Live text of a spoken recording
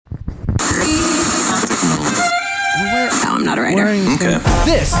writer. Okay.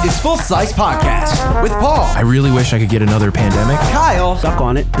 This is Full Size Podcast with Paul, I really wish I could get another pandemic. Kyle, Suck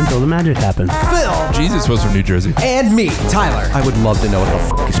on it until the magic happens. Phil, Jesus was from New Jersey. and me, Tyler. I would love to know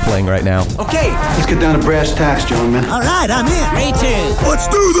what the is playing right now. Okay, Let's get down to brass tacks, gentlemen. All right, I'm in. Me too. Let's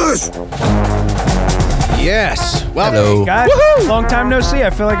do this! yes. Well, Hello. Guys, long time no see. I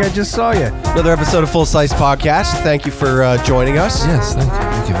feel like I just saw you. another episode of Full Size Podcast. Thank you for joining us. Yes,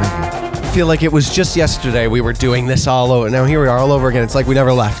 thank you. I feel like it was just yesterday we were doing this all over. Now here we are all over again. It's like we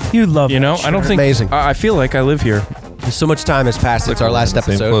never left. You love You know, that I don't shirt. think. Amazing. I feel like I live here. So much time has passed since our last Same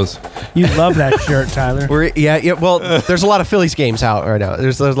episode. clothes. You love that shirt, Tyler. Yeah. Well, there's a lot of Phillies games out right now.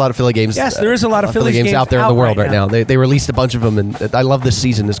 There's a lot of Philly games. Yes, there is a lot of Phillies games out there in the out world right right now. They released a bunch of them, and I love this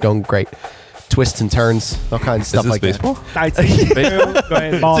season. It's going great. Twists and turns, all kinds of stuff Is this like baseball? I think Go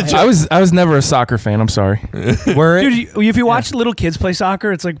ahead. Ball head. I was never a soccer fan. I'm sorry. that. Were Dude, if you watch little kids play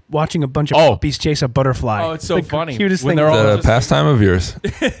soccer, it's like watching a bunch of Oh. puppies chase a butterfly. Oh, it's so the funny. Cutest When thing. they're all- The pastime of yours.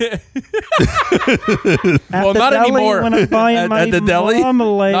 Well, not anymore. When I'm buying my at the deli.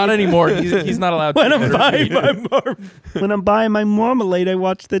 marmalade. Not anymore. He's not allowed. When to I'm buying my marmalade, I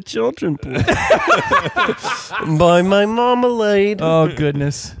watch the children play. Buy my marmalade. Oh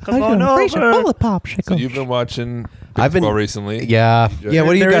goodness. Come on over. So you've been watching I've been- baseball recently. Yeah. What do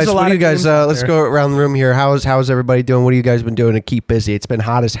you There is guys? a lot What do you of guys? games out Let's there. go around the room here. How's everybody doing? What have you guys been doing to keep busy? It's been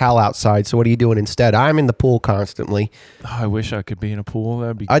hot as hell outside. So what are you doing instead? I'm in the pool constantly. Oh, I wish I could be in a pool.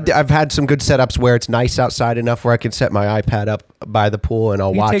 That'd be. I've had some good setups where it's nice outside enough where I can set my iPad up by the pool and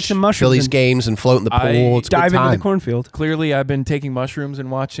I'll You watch take some mushrooms Phillies and- games and float in the pool. I It's a good Dive into time. the cornfield. Clearly, I've been taking mushrooms and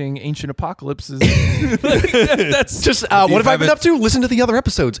watching Ancient Apocalypses. That's Just what have I been up to? Listen to the other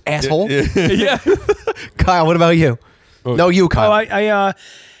episodes, asshole. yeah. Kyle, what about you? No, you, Kyle.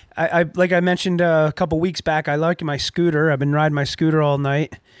 I like I mentioned a couple weeks back, I like my scooter. I've been riding my scooter all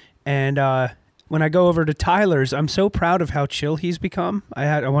night, and when I go over to Tyler's, I'm so proud of how chill he's become.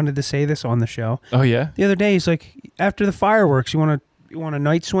 I wanted to say this on the show. Oh yeah. The other day, he's like, after the fireworks, you want to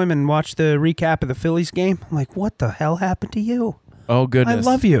night swim and watch the recap of the Phillies game? I'm like, what the hell happened to you? Oh goodness. I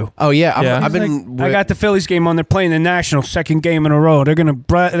love you. Oh yeah, Yeah. I've He's been. like, I got the Phillies game on. They're playing the Nationals second game in a row. They're gonna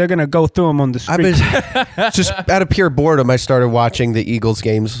go through them on the I've street. been just out of pure boredom. I started watching the Eagles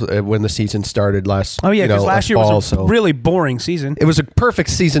games when the season started last. Oh yeah, because last year fall, was a so really boring season. it was a perfect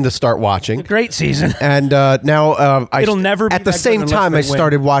season to start watching. Great season. And now It'll never be at the that same good unless time they I win.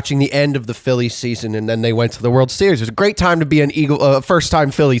 started watching the end of the Phillies season, and then they went to the World Series. It was a great time to be an Eagle, first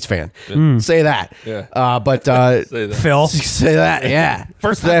time Phillies fan. Say that. Yeah. But Say that. Phil. say that. Yeah.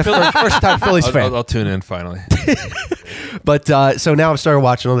 First First time Phillies fan. I'll tune in finally. But so now I've started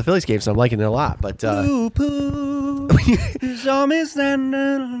watching all the Phillies games, so I'm liking it a lot. But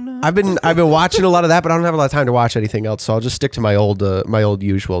I've been watching a lot of that, but I don't have a lot of time to watch anything else. So I'll just stick to my old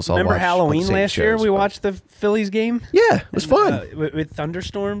usuals. I'll Remember watch Halloween the same last year? shows, We but- watched the Phillies game. Yeah, it was fun. With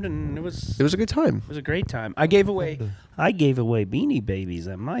thunderstormed, and it was It was a good time. a great time. I gave away Beanie Babies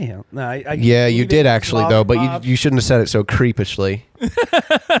at my house. No, I Yeah, you did actually though, but Lollipop. you shouldn't have said it so creepishly.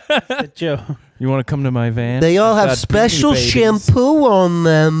 Joe. You want to come to my van? They all have Got special Beanie Babies. shampoo on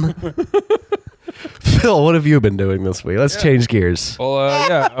them. Phil, what have you been doing this week? Let's change gears. Well,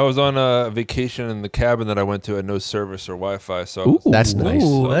 yeah, I was on a vacation in the cabin that I went to, had no service or Wi-Fi, so I was- That's nice.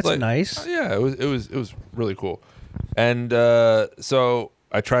 Ooh, I was that's like, nice. yeah, it was really cool, and so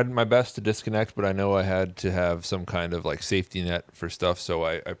I tried my best to disconnect, but I know I had to have some kind of like safety net for stuff, so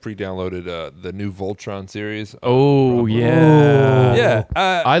I pre-downloaded the new Voltron series. Oh yeah. Yeah,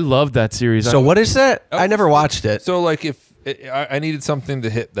 I love that series. So what is that? I never watched it. So like if I needed something to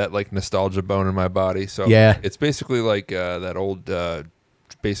hit that like nostalgia bone in my body, so Yeah. it's basically like that old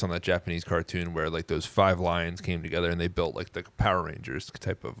based on that Japanese cartoon where like those 5 lions came together and they built like the Power Rangers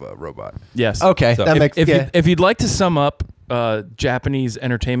type of robot. Yes. Okay, So that makes If you'd like to sum up Japanese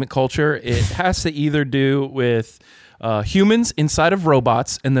entertainment culture, it has to either do with humans inside of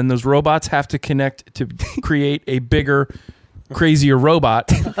robots, and then those robots have to connect to create a bigger, crazier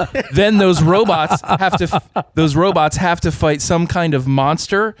robot. Then those robots have to fight some kind of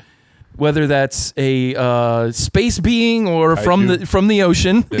monster, whether that's a space being or from the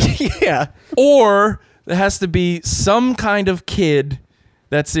ocean, yeah. or there has to be some kind of kid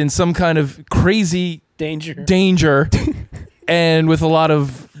that's in some kind of crazy danger and with a lot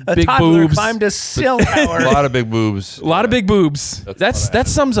of A big toddler boobs. climbed a cell tower. A lot of big boobs. A lot of big boobs. That's That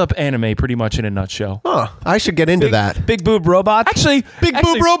sums up anime pretty much in a nutshell. Huh. I should get into that. Big boob robot. Actually, Big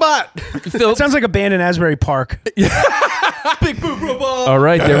boob robot. Phil, It sounds like a band in Asbury Park. all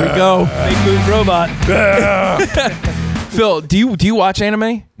right, there we go. Big boob robot. Phil, do you watch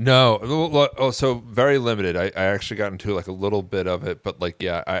anime? No, so very limited. I actually got into like a little bit of it, but like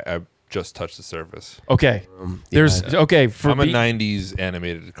yeah, I just touched the surface. Okay. There's okay for I'm a be- '90s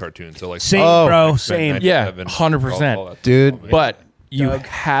animated cartoon, so like Same, Oh, bro. X-Men, Same. 97, Yeah, 100%. all that Dude. stuff. but you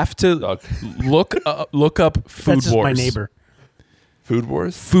have to Doug. look up Food That's just Wars. my neighbor. Food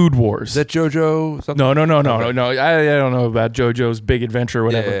Wars. Food Wars. Is that JoJo? Something? No. I don't know about JoJo's Big Adventure or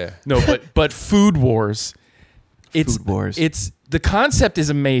whatever. Yeah. No, but Food Wars. It's Food Wars. It's the concept is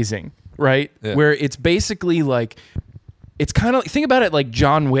amazing, right? Yeah. Where it's basically like it's kind of think about it like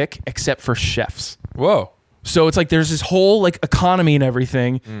John Wick except for chefs. Whoa. So it's like there's this whole like economy and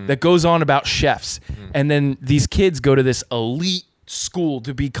everything that goes on about chefs, and then these kids go to this elite school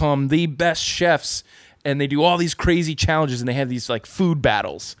to become the best chefs, and they do all these crazy challenges, and they have these like food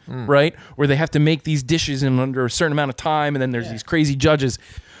battles, right, where they have to make these dishes in under a certain amount of time, and then there's these crazy judges.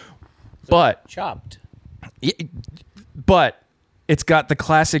 But Chopped. but it's got the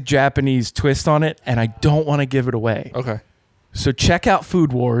classic Japanese twist on it, and I don't want to give it away. Okay. So check out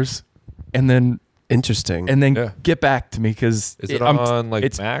Food Wars, and then. Interesting. And then Yeah. get back to me because Is it on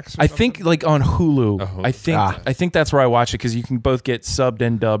like Max? Or I think like on Hulu. Oh, I think that's where I watch it because you can both get subbed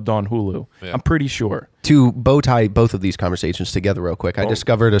and dubbed on Hulu. Yeah. I'm pretty sure. To bow tie both of these conversations together real quick, I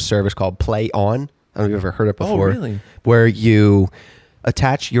discovered a service called Play On. I don't know if you've ever heard it before. really? Where you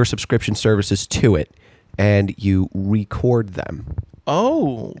attach your subscription services to it and you record them.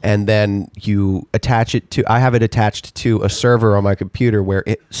 Oh, And then you attach it to, I have it attached to a server on my computer where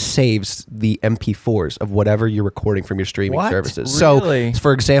it saves the MP4s of whatever you're recording from your streaming What? services. Really? So,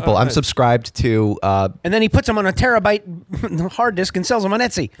 for example, I'm subscribed to And then he puts them on a terabyte hard disk and sells them on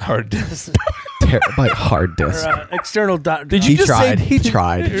Etsy. hard. terabyte hard disk. External. Did He you just tried. say? He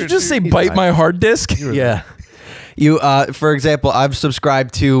tried. Did you just say He bite tried. my hard disk? Yeah. You, for example, I'm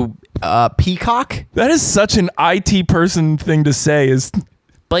subscribed to Peacock. That is such an IT person thing to say. Is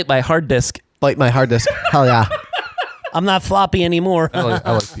bite my hard disk. Bite my hard disk. Hell yeah. I'm not floppy anymore. I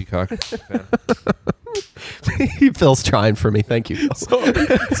like Peacock. Phil's trying for me. Thank you.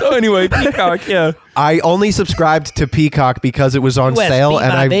 So anyway, Peacock. Yeah. I only subscribed to Peacock because it was on USB, sale,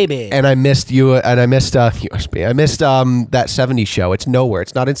 and my I baby. and I missed you, and I missed USB. I missed that '70s show. It's nowhere.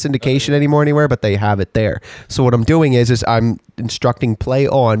 It's not in syndication anymore anywhere, but they have it there. So what I'm doing is I'm instructing Play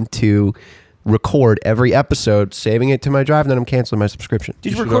On to record every episode, saving it to my drive, and then I'm canceling my subscription.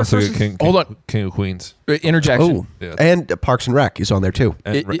 Did you should record also first? get Hold on. King of Queens. Interjection. Oh, Yeah. and Parks and Rec is on there too.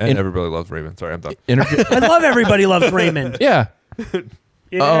 And, It- and Everybody Loves Raven. Sorry, I'm done. I love Everybody Loves Raymond. Yeah.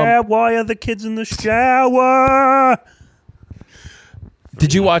 Yeah, why are the kids in the shower?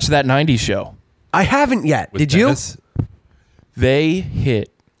 Did you watch that '90s show? I haven't yet. With Did you? Dennis? They hit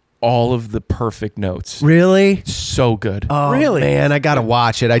all of the perfect notes. Really? So good. Oh, Really? man, I gotta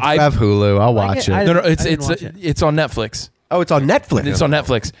watch it. I do I- have Hulu. I'll watch I- it. No, I it's didn't watch it. it's on Netflix. Oh, it's on Netflix. It's on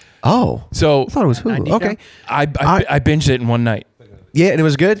Netflix. Oh, So I thought it was Hulu. 90 Okay. I binged it in one night. Yeah, and it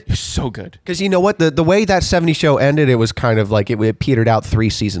was good. It was so good. Because you know what? The way that 70 show ended, it was kind of like it petered out 3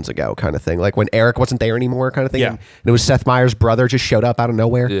 seasons ago kind of thing. Like when Eric wasn't there anymore kind of thing. Yeah. And it was Seth Meyers' brother just showed up out of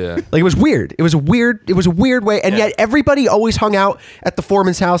nowhere. Yeah. Like it was weird. It was a weird way. And yet everybody always hung out at the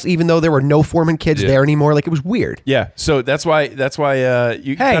Foreman's house even though there were no Foreman kids Yeah. there anymore. Like it was weird. Yeah. So that's why you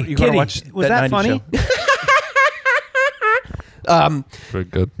Hey, gotta Kitty, watch was that 90s funny? show. Very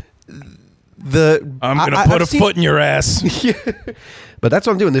good. I'm gonna I- put I've a seen- foot in your ass. But that's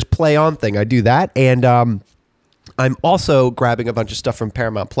what I'm doing. This Play On thing. I do that. And I'm also grabbing a bunch of stuff from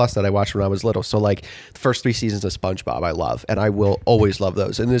Paramount Plus that I watched when I was little. So like the first 3 seasons of SpongeBob I love. And I will always love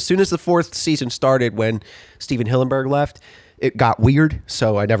those. And as soon as the 4th season started when Steven Hillenburg left, it got weird.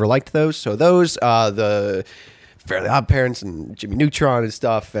 So I never liked those. So those, the Fairly Odd Parents and Jimmy Neutron and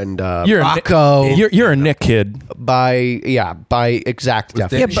stuff. And Rocco You're a Nick kid. by exact Danny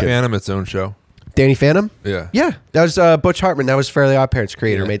definition. Phantom, its own show. Danny Phantom? Yeah. Yeah, that was Butch Hartman. That was Fairly Odd Parents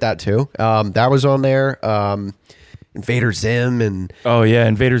creator. Yeah. Made that too. That was on there. Invader Zim, and Oh yeah,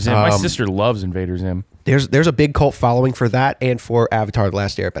 Invader Zim. My Um, sister loves Invader Zim. there's a big cult following for that and for Avatar: The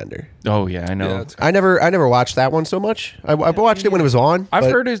Last Airbender. Oh yeah, I know. Yeah, it's I never watched that one so much. I watched it when it was on. I've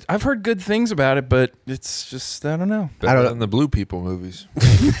but I've heard good things about it, but it's just I don't know. better I don't know. than the Blue People movies.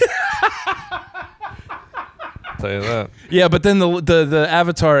 Tell you that. Yeah, but then the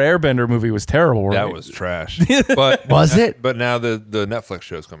Avatar Airbender movie was terrible. Right? That was trash. But Was it? But now the Netflix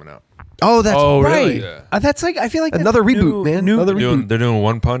show's coming out. Oh, that's Oh, right. really? Yeah. That's like I feel like that's Another reboot, new, man. New, Another reboot. They're doing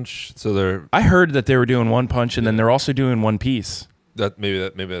One Punch, so they're I heard that they were doing One Punch, and then they're also doing One Piece. maybe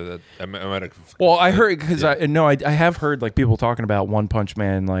that I might have. Well, I heard because I have heard like people talking about One Punch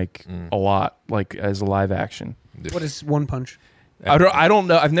Man like a lot, like as a live action. What is One Punch? I don't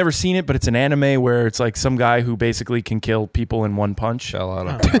know. I've never seen it, but it's an anime where it's like some guy who basically can kill people in one punch. Fell out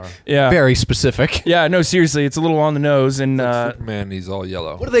of car. Yeah. Very specific. Yeah, no, seriously, it's a little on the nose, and Superman, he's all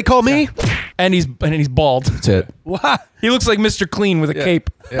yellow. What do they call me? and he's bald. That's it. What? He looks like Mr. Clean with a cape.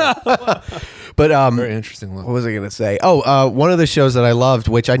 But Very interesting look. what was I going to say? Oh, one of the shows that I loved,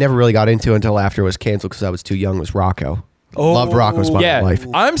 which I never really got into until after it was canceled because I was too young, was Rocco. Loved Rocco's Modern Yeah, Life.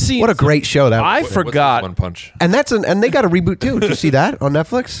 I'm seeing. What a great show that I was. forgot. One Punch. And and they got a reboot too. Did you see that on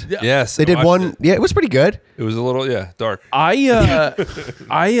Netflix? Yes, They I did watched one. It. Yeah, it was pretty good. It was a little dark. I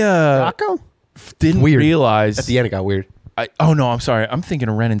Rocco? didn't Weird. realize At the end, it got weird. oh no, I'm sorry. I'm thinking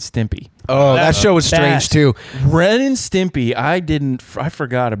of Ren and Stimpy. Oh, that show was strange best. too. Ren and Stimpy. I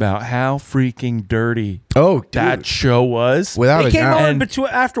forgot about how freaking dirty Oh, dude. that show was. Without He a came doubt. on And- between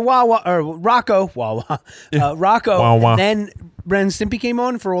after Wawa or Rocco, Rocco, Wawa. and then Ren and Stimpy came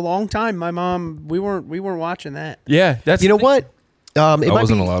on for a long time. My mom, we weren't watching that. Yeah, that's You know what? It I might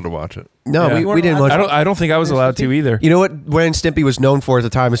wasn't be, allowed to watch it. No, Yeah. we didn't watch. I don't think I was allowed to either. You know what Ren Stimpy was known for at the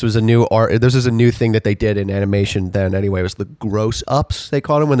time? This was a new art. This is a new thing that they did in animation then. Anyway, it was the gross ups they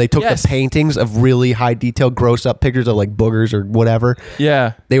called them when they took Yes. the paintings of really high detail gross up pictures of like boogers or whatever.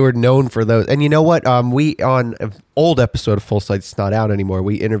 Yeah. They were known for those. And you know what? We on an old episode of Full Sight, it's not out anymore.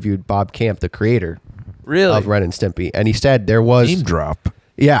 We interviewed Bob Camp, the creator Really? of Ren and Stimpy, and he said there was Name drop.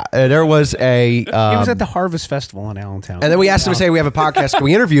 yeah, there was a. He was at the Harvest Festival in Allentown. and then we asked him to say, we have a podcast. Can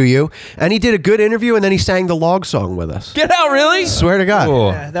we interview you? And he did a good interview, and then he sang the log song with us. Get out, really? Swear to God.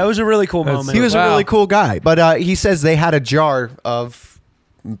 Cool. Yeah, that was a really cool moment. He was Wow. a really cool guy. But he says they had a jar of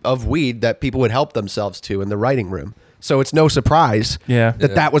weed that people would help themselves to in the writing room. So it's no surprise Yeah.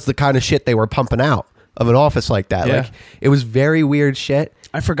 that was the kind of shit they were pumping out of an office like that. Yeah. Like it was very weird shit.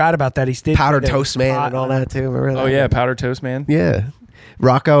 I forgot about that. He did Powder did a Toast Man pot- and all that too. Remember that? Oh yeah, Powder Toast Man. Yeah.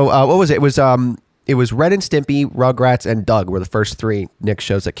 Rocco, what was it? It was Ren and Stimpy, Rugrats, and Doug were the first three Nick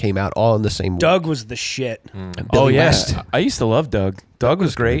shows that came out all in the same week. Doug was the shit. And Oh Billy yeah, West. I used to love Doug. Doug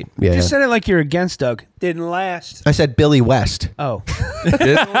was great. Yeah. Just said it like you're against Doug. Didn't last. I said Billy West. Oh,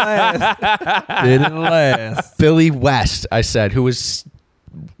 Didn't last. Didn't last. Billy West, I said, who was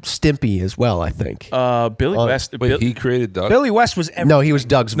Stimpy as well, I think. Billy Oh, West. Wait, he created Doug. Billy West was. No, he was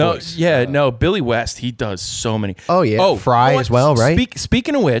Doug's no, voice. yeah, no. Billy West. He does so many. Oh, yeah. Fry you know as what? well, right?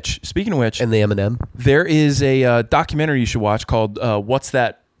 Speaking of which, And the M&M. there is a documentary you should watch called "What's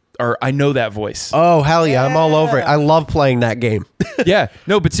That?" or "I Know That Voice." Oh, hell yeah. I'm all over it. I love playing that game. Yeah,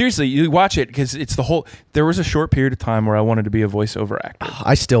 no, but seriously, you watch it because it's the whole. There was a short period of time where I wanted to be a voiceover actor.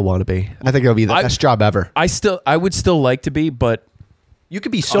 I still want to be. I think it'll be the I- best job ever. I would still like to be, but You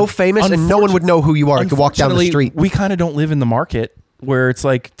could be so famous and no one would know who you are. You could walk down the unfortunately, street. We kind of don't live in the market where it's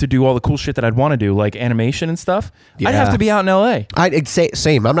like to do all the cool shit that I'd want to do, like animation and stuff. I'd have Yeah. to be out in LA. I'd say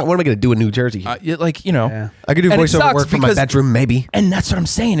same. I'm not. What am I going to do in New Jersey? Like, you know. Yeah. I could do and it voiceover sucks work from my because- bedroom, maybe. And that's what I'm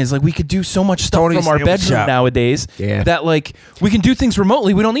saying is like we could do so much stuff Tony from our sandwich bedroom shop. nowadays Yeah. that like we can do things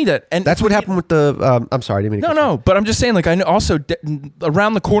remotely. We don't need that. And That's what happened with the. I'm sorry, I didn't mean to No, cut you no, but I'm just saying, like, I know also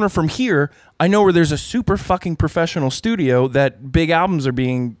around the corner from here, I know where there's a super fucking professional studio that big albums are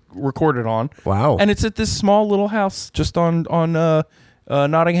being recorded on. Wow. And it's at this small little house just on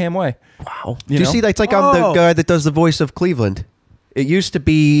Nottingham Way. Wow. You Do you know? see that's like the Oh. guy that does the voice of Cleveland? It used to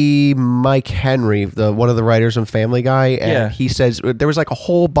be Mike Henry, one of the writers on Family Guy, and Yeah. he says there was like a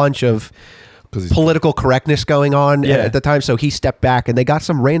whole bunch of 'Cause he's- political correctness going on Yeah. at the time, so he stepped back, and they got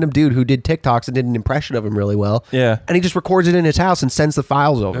some random dude who did TikToks and did an impression of him really well. Yeah. And he just records it in his house and sends the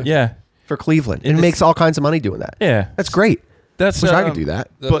files over Yeah. for Cleveland, and it's- makes all kinds of money doing that. Yeah. That's great. That's Wish I could do that.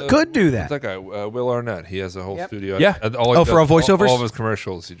 But could do that. That guy, Will Arnett, he has a whole studio. Yeah. And Oh, for all voiceovers? All of his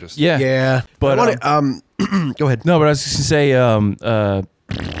commercials, he just Yeah. Yeah, But, go ahead. No, but I was just gonna say,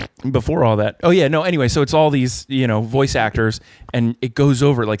 before all that. Oh yeah, no. Anyway, so it's all these, voice actors, and it goes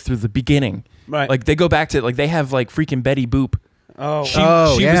over like through the beginning. Right. Like they go back to like they have like freaking Betty Boop. Oh, She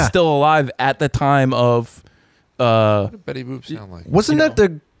Oh, was yeah. still alive at the time of. What did Betty Boop sound like? Wasn't that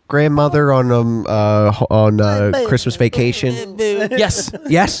the grandmother on Christmas Vacation? Yes.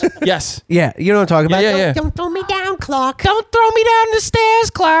 Yes. Yes. Yeah, you know what I'm talking about. Yeah. Don't throw me down, Clark. Don't throw me down the stairs,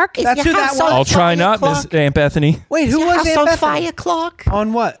 Clark. If That's your who that house was. on I'll try fire, not, Clark. Miss Aunt Bethany. wait, Is who your was house Aunt on Bethany? fire, Clark?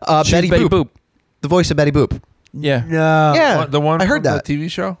 On what? She's Betty Boop. The voice of Betty Boop. Yeah. No. Yeah, The one I heard from that. the TV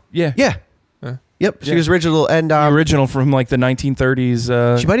show? Yeah. Yeah. Yep, she Yeah. was original, and The original from like the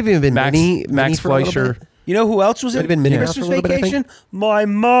 1930s. she might have even been Max, Minnie Max for a little Fleischer. bit. You know who else was Might in have been Minnie Mouse Christmas for a little bit, I think. Vacation? My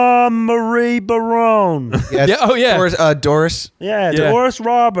mom, Marie Barone. Yeah, Yeah, oh, yeah. Doris yeah, Yeah. Doris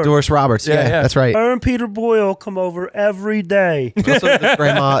Roberts. Doris Roberts. Yeah, Yeah, yeah. that's right. Her and Peter Boyle come over every day. Also the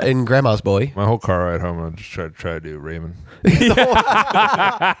grandma and Grandma's Boy My whole car ride home, I'm just try to do Raymond.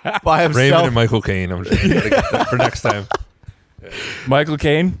 by Raymond and Michael Caine. I'm just trying to get that for next time. Michael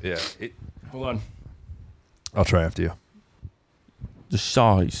Caine. Yeah. Hold on. I'll try after you. The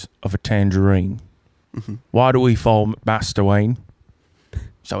size of a tangerine. Mm-hmm. Why do we fall, Master Wayne?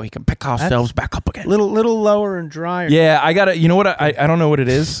 So we can pick ourselves back up again. Little lower and drier. Yeah, I gotta. You know what? I don't know what it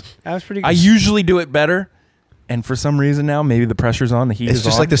is. That was pretty good. I usually do it better, and for some reason now, maybe the pressure's on. The heat It's is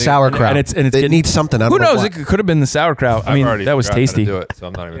just on. like the sauerkraut. and it's it getting, needs something. I don't Who know knows? what. It could have been the sauerkraut. I I've mean, already that was forgotten how to tasty. do it, so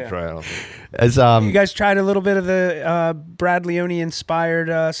I'm not even trying. I don't think. As You guys tried a little bit of the Brad Leone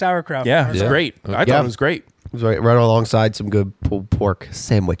inspired sauerkraut. Yeah, it's Yeah. great. I Yeah. thought it was great. it was right alongside some good pulled pork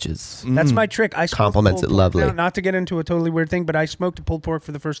sandwiches. That's my trick. I smoked Compliments pulled it pork. lovely. Now, not to get into a totally weird thing, but I smoked a pulled pork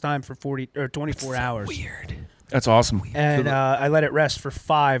for the first time for 24 hours. Weird. That's awesome. And I let it rest for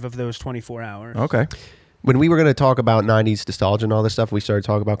 5 of those 24 hours. Okay. When we were going to talk about 90s nostalgia and all this stuff, we started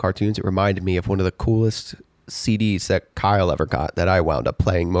talking about cartoons. It reminded me of one of the coolest CDs that Kyle ever got that I wound up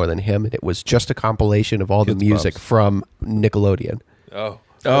playing more than him. And it was just a compilation of all the Kids music Bumps. from Nickelodeon. Oh.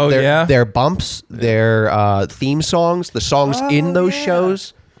 Oh yeah. Their bumps, their theme songs, the songs in those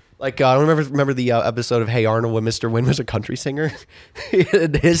shows. Like I remember the episode of Hey Arnold when Mr. Wynn was a country singer.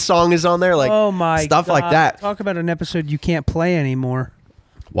 His song is on there, like oh my stuff God. like that. Talk about an episode you can't play anymore.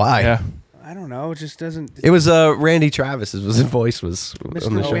 Why? Yeah. I don't know. It just doesn't. It was Randy Travis. His voice was on the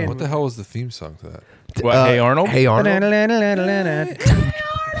Mr. show. Wynn. What the hell was the theme song to that? What, Hey Arnold? Hey Arnold.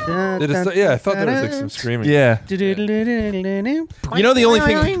 Yeah, I thought there was like some screaming. Yeah. You know the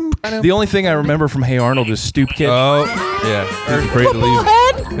only thing I remember from Hey Arnold is Stoop Kid. Oh, yeah. He's afraid to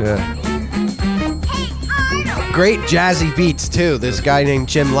leave. Yeah. Great jazzy beats too. This guy named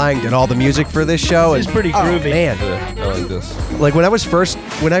Jim Lang did all the music for this show. It's pretty groovy. Man, Yeah, I like this. like when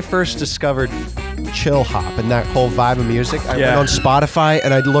I first discovered chill hop and that whole vibe of music, I Yeah. went on Spotify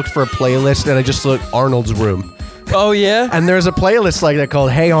and I looked for a playlist and I just looked Arnold's Room. Oh yeah. And there's a playlist like that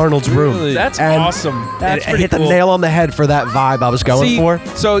called Hey Arnold's Room. Really? That's And awesome. That's it pretty hit cool. the nail on the head for that vibe I was going See, for.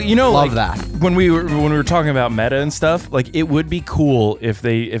 So you know, Love like, that. when we were talking about Meta and stuff, like it would be cool if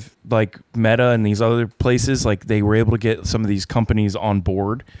like Meta and these other places, like they were able to get some of these companies on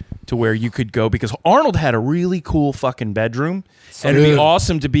board to where you could go, because Arnold had a really cool fucking bedroom, and it'd be Dude.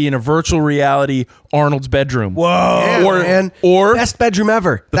 awesome to be in a virtual reality Arnold's bedroom. Whoa. Yeah, or man. or Best bedroom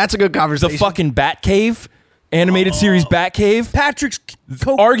ever. That's a good the conversation. fucking Batcave animated series Batcave, Patrick's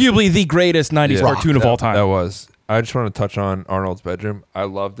Coke. arguably the greatest 90s Yeah. cartoon of all time. That was. I just want to touch on Arnold's bedroom. I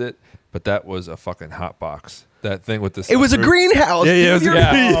loved it, but that was a fucking hot box. That thing with the. It was a sunroof. greenhouse. Yeah, yeah, it was dude.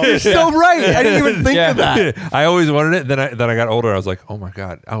 a You're, you're so right. I didn't even think of that. I always wanted it. Then I got older. I was like, oh my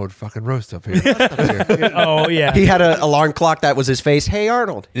god, I would fucking roast up here. Oh yeah. He had an alarm clock that was his face. Hey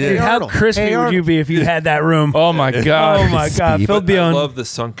Arnold. Yeah. Hey Dude, how Arnold. crispy Hey, would Arnold. you be if you had that room? Oh my god. Oh my God, Crispy. Phil I Beyond. love the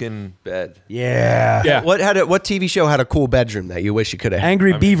sunken bed. Yeah. Yeah. What TV show had a cool bedroom that you wish you could have?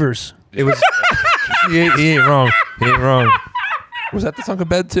 Angry Beavers. It was. he ain't wrong. He ain't wrong. Was that the sunken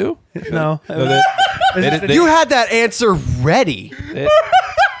bed too? No. They You had that answer ready.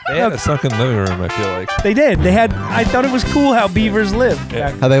 had a sunken living room. I feel like. They did. They had. I thought it was cool how beavers live.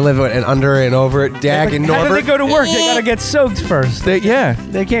 How they live it and under and over it, Dag and How do they Norbert. go to work? They gotta get soaked first. Yeah.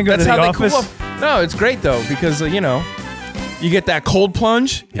 They can't go That's to the how they office. cool off. No, it's great though, because you know, you get that cold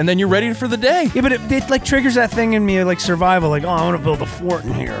plunge and then you're ready for the day. Yeah, but it like triggers that thing in me, like survival. Like, oh, I want to build a fort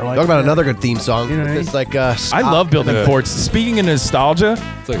in here. Like, Talk about another good theme song. You know what I mean? It's like I love building Yeah. forts. Speaking of nostalgia,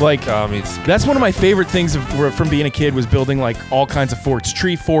 It's like meets. that's one of my favorite things from being a kid was building like all kinds of forts,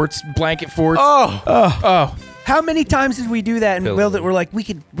 tree forts, blanket forts. Oh, How many times did we do that and Billy. build it? We're like, we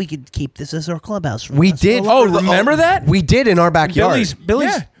could keep this as our clubhouse. for we us. did. Oh, remember that? We did in our backyard. Billy's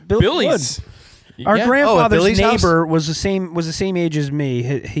Yeah. Billy's. Our Yeah. grandfather's Billy's house? neighbor was the same age as me.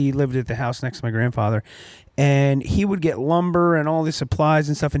 He lived at the house next to my grandfather, and he would get lumber and all the supplies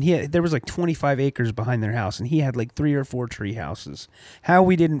and stuff. And there was like 25 acres behind their house, and he had like 3 or 4 tree houses. How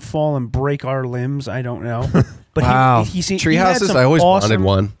we didn't fall and break our limbs, I don't know. But Wow. he Tree had houses? some I always wanted awesome-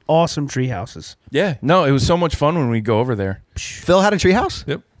 one. Awesome tree houses. Yeah, no, it was so much fun when we go over there. Phil had a treehouse.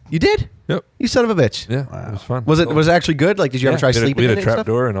 Yep. You did? Yep. You son of a bitch. Yeah. It was fun. Was it actually good? Like, did you ever try We had a- sleeping We in had it? a and trap stuff?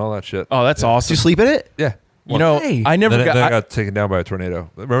 door and all that shit. Oh, that's Did awesome. you sleep in it? Yeah. You know, Hey. I never Then got. I I- got taken down by a tornado.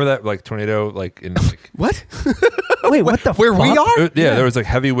 Remember that like tornado like in like What? Wait, what the? Where we fuck? are? yeah, there was like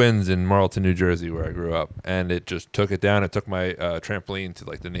heavy winds in Marlton, New Jersey, where I grew up, and it just took it down. It took my trampoline to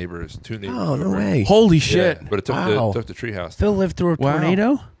like the neighbors, 2 neighbors. Oh no over. way! Holy Yeah, shit! but it took Wow. the treehouse. Phil lived through a Wow.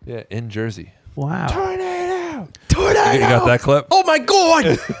 tornado. Yeah, in Jersey. Wow. Tornado! You got that clip? Oh my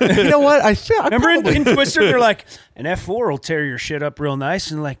god! You know what? I Remember probably- in Twister, they're like, an F4 will tear your shit up real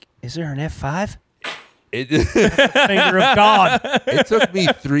nice, and like, is there an F5? It, Finger of God. it took me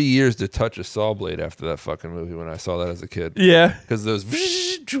 3 years to touch a saw blade after that fucking movie when I saw that as a kid. Yeah, Because those.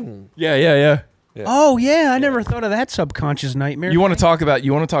 yeah. Oh yeah, I never thought of that subconscious nightmare. You want to talk about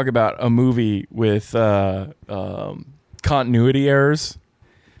a movie with continuity errors?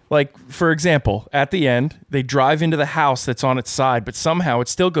 Like, for example, at the end, they drive into the house that's on its side, but somehow it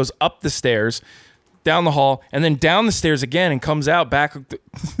still goes up the stairs, down the hall, and then down the stairs again and comes out back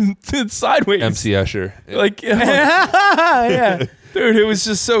sideways. MC Escher. Like, yeah. Dude, it was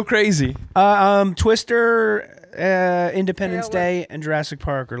just so crazy. Twister, Independence Day, and Jurassic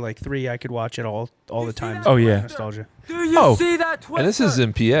Park are like 3 I could watch it all the time. Oh, yeah. Nostalgia. Do you see that Twister? And this is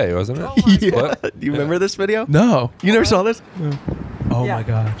in PA, wasn't it? What? Do you remember this video? No. You never saw this? Oh Yeah. my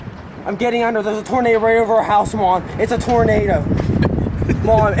god. I'm getting under. There's a tornado right over our house, Mom. It's a tornado.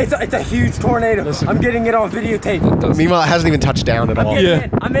 Mom, it's a huge tornado. I'm getting it on videotape. Meanwhile, it hasn't even touched down at all. Yeah.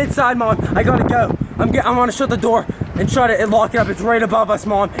 I'm inside, Mom. I gotta go. I'm gonna shut the door and shut it and lock it up. It's right above us,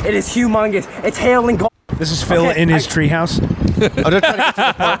 Mom. It is humongous. It's hailing gold. This is Phil Okay, in his treehouse. I'm just trying to get to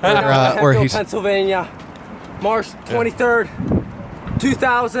the part where Hatfield, he's. Pennsylvania, March 23rd,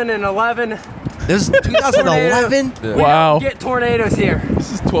 2011. This is 2011. We Wow. don't get tornadoes here.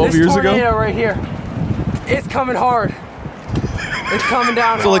 This is 12 This years tornado ago. right here. It's coming hard. It's coming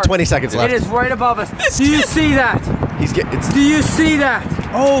down It's only hard. 20 seconds left. It is right above us. Do you see that? He's getting. It's Do you see that?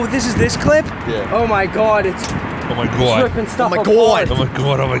 Oh, this is this clip? Oh my God, it's Oh my god. ripping stuff my apart. God. Oh my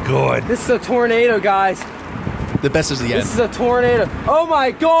god. Oh my god. This is a tornado, guys. the best is the end. This is a tornado. Oh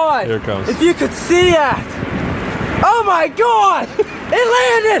my God. Here it comes. If you could see that. Oh my God. It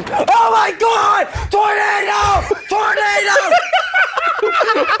landed. Oh my God. Tornado.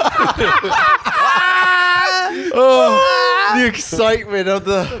 The excitement of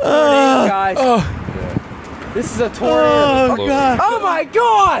the. Tornado, guys. This is a tornado. Oh god. Oh my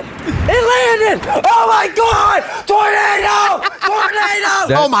God! It landed! Oh my God! Tornado!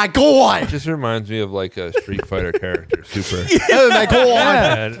 Oh my god! Just reminds me of like a Street Fighter character. Super. Oh my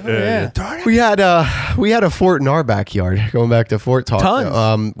god! And, We had a fort in our backyard. Going back to fort talk,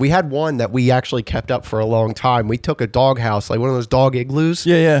 Tons. we had one that we actually kept up for a long time. We took a dog house, like one of those dog igloos,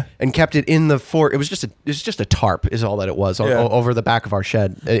 Yeah. and kept it in the fort. It was just a tarp, is all that it was, Yeah. over the back of our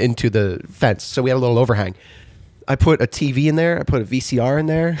shed into the fence. So we had a little overhang. I put a TV in there. I put a VCR in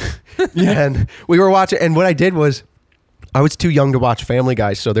there, and we were watching. And what I did was, I was too young to watch Family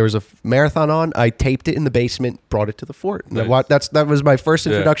Guy, so there was a marathon on. I taped it in the basement, brought it to the fort. And I Nice. that was my first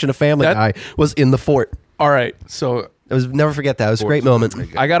introduction to Family Guy. Was in the fort. All right. So I was never forget that. It was a great moment.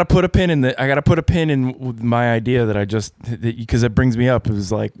 I got to put a pin in my idea that I just, because it brings me up. It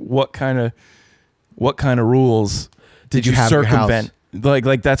was like, what kind of rules did you have at your house? circumvent?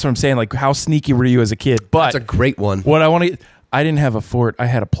 Like that's what I'm saying. Like, how sneaky were you as a kid? But That's a great one. what I didn't have a fort. I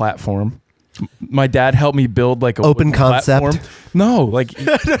had a platform. My dad helped me build like a Open wooden concept? platform. No, like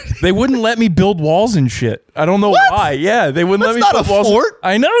they wouldn't let me build walls and shit. I don't know why. Yeah, they wouldn't That's let me not build a walls. fort.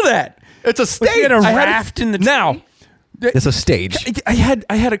 I know that. It's a You stage. had a I had raft in the tree? Now, It's a stage. I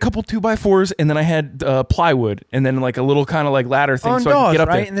had a couple 2x4s, and then I had plywood, and then like a little kind of like ladder thing, On so I could doors, get up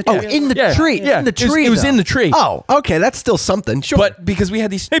right? there. In the Oh, tree. in the Yeah. tree. Yeah. In the It was- tree. it was though. in the tree. Oh, okay. That's still something. Sure. But because we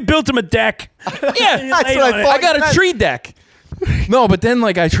had these, They built him a deck. yeah, That's what I thought. I got a tree deck. No, but then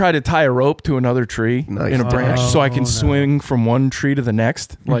like I tried to tie a rope to another tree Nice. in a branch so I can no. swing from one tree to the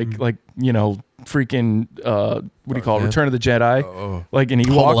next, like freaking what do you call it? Return of the Jedi, like an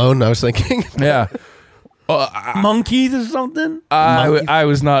Home Ewok. Alone, I was thinking. Yeah, Monkeys or something? I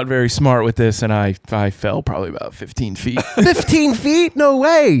was not very smart with this, and I fell probably about 15 feet. 15 feet? No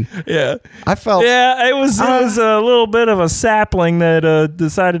way. Yeah. I felt. Yeah, it was a little bit of a sapling that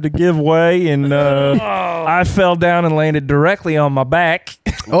decided to give way, and I fell down and landed directly on my back.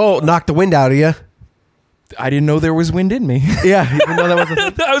 Oh, knocked the wind out of you. I didn't know there was wind in me. Yeah, even though that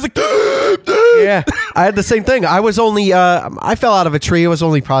was. I was like, Yeah, I had the same thing. I was only. I fell out of a tree. It was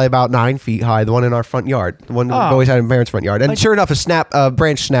only probably about 9 feet high. The one in our front yard. The one that we always had in my parents' front yard. And sure enough, a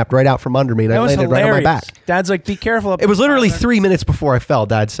branch snapped right out from under me, and I That was landed hilarious. right on my back. Dad's like, be careful. Up It was there, literally father. 3 minutes before I fell.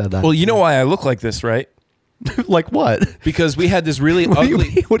 Dad said that. well, you know why I look like this, right? Like what? Because we had this really What do you ugly.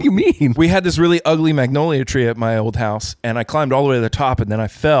 mean? What do you mean? We had this really ugly magnolia tree at my old house, and I climbed all the way to the top, and then I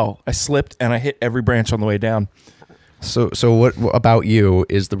fell. I slipped, and I hit every branch on the way down. So what about you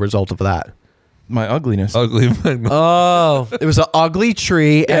is the result of that? My ugliness. ugly. Oh, it was an ugly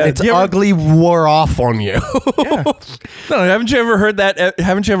tree, Yeah, and its do you ever- ugly wore off on you. No, haven't you ever heard that?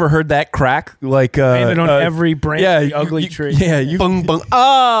 Haven't you ever heard that crack? Like Landed on every branch of the you- ugly you- tree. Yeah, you Bung, bung.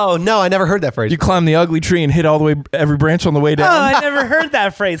 Oh no, I never heard that phrase. you climb the ugly tree and hit all the way every branch on the way Oh, down. I never heard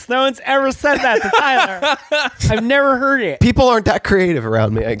that phrase. No one's ever said that to Tyler. I've never heard it. People aren't that creative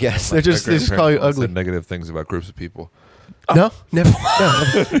around me. I guess they just call you ugly. Said negative things about groups of people. No, never,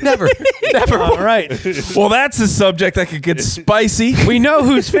 never, never. All right. Well, that's a subject that could get spicy. We know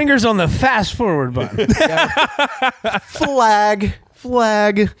whose finger's on the fast forward button. Flag.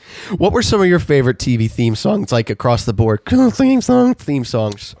 What were some of your favorite TV theme songs, like across the board? Theme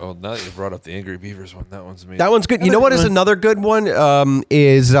songs. Oh, now that you brought up the Angry Beavers one, that one's amazing. That one's good. You know what is another good one?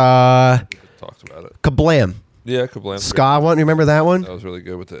 Is Talked about it. Kablam. Yeah, Kablam. Ska one. You remember that one? That was really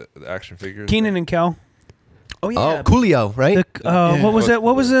good with the action figures. Keenan and Kel. Oh, Coolio, right? What was it?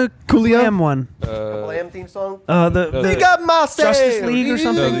 What was the Coolio? Kablam one? Kablam theme song? The You got my Justice League or No,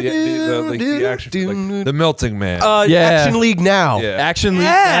 something? the action, like the Melting Man. Yeah. Action League Now. Yeah. Action League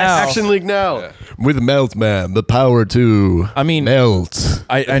Yes. now. Action League Now. Yeah. With Melt Man, the power to I mean, melt.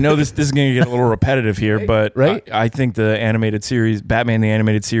 I know this is going to get a little repetitive here, but Right? I think the animated series, Batman the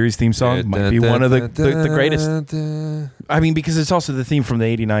Animated Series theme song might be one of the greatest. I mean, because it's also the theme from the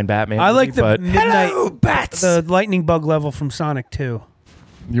 89 Batman I like movie, the but midnight the lightning bug level from Sonic 2.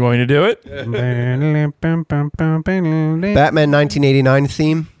 you want me to do it? Batman 1989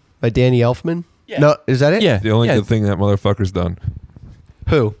 theme by Danny Elfman. Yeah. No, is that it? Yeah. The only yeah. good thing that motherfucker's done.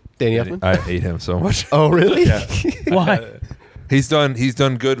 Who? Danny Elfman? I hate him so much. Oh, really? Why? He's done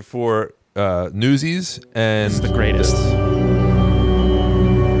good for Newsies and the greatest.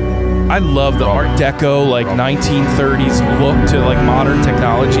 I love the Art Deco, like 1930s look to like modern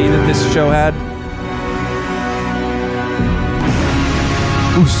technology that this show had.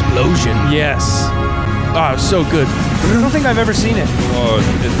 Explosion. Yes. Oh, so good. I don't think I've ever seen it.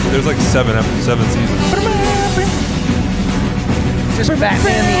 there's like seven seasons. Just Batman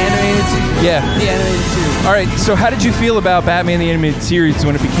the animated series. Yeah. The animated series. All right. So, how did you feel about Batman the Animated Series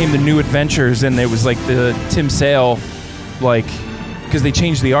when it became the New Adventures and it was like the Tim Sale, like, because they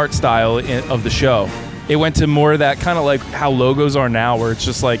changed the art style of the show? It went to more of that kind of like how logos are now, where it's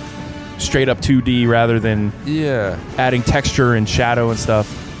just like straight up 2D rather than Yeah. adding texture and shadow and stuff.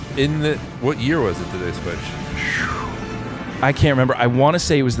 What year was it that they switched? I can't remember. I want to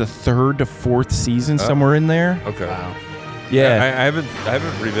say it was the 3rd to 4th season, somewhere in there. Okay. Wow. Yeah. I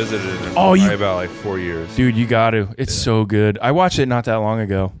haven't revisited it in Oh, you- about like 4 years. Dude, you got to. It's so good. I watched it not that long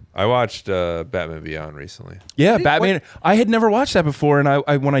ago. I watched Batman Beyond recently. Yeah, Batman. I had never watched that before, and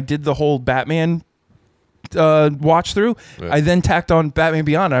I when I did the whole Batman watch through, Yeah. I then tacked on Batman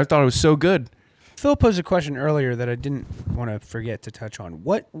Beyond. And I thought it was so good. Phil posed a question earlier that I didn't want to forget to touch on.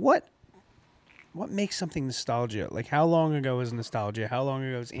 What makes something nostalgia? Like, how long ago is nostalgia? How long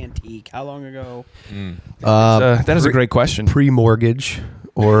ago is antique? How long ago? That is a great question. Pre-mortgage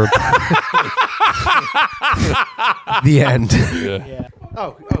or the end. Yeah.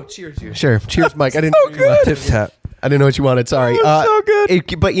 Oh, cheers, you. Sure, cheers, Mike. I didn't know you wanted. Tip tap. I didn't know what you wanted. Sorry. so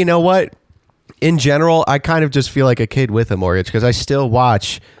good. But you know what? In general, I kind of just feel like a kid with a mortgage because I still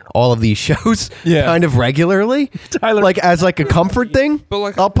watch all of these shows kind of regularly, like as like a comfort thing. But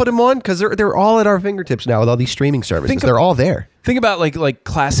like, I'll put them on because they're all at our fingertips now with all these streaming services. They're all there. Think about like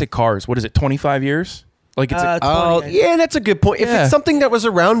classic cars. What is it? 25 years? Like it's Oh, yeah, that's a good point. If Yeah. it's something that was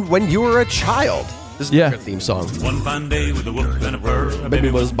around when you were a child, this is Yeah. a theme song. One fine day with a wolf and a purr.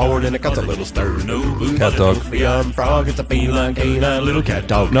 Baby was born and it got a little stir. No boo. Cat dog. Young frog, it's a feline, canine, little cat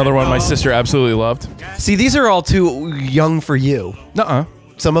dog. another one my sister absolutely loved. See, these are all too young for you. Nuh-uh.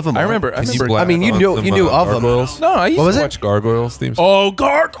 Some of them. I are. remember. I remember. I mean, you knew of them. Gargoyles. No, I used What was to it? watch. Gargoyles theme song. Oh,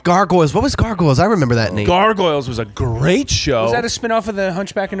 Gargoyles. What was Gargoyles? I remember that name. Gargoyles was a great show. Was that a spin-off of the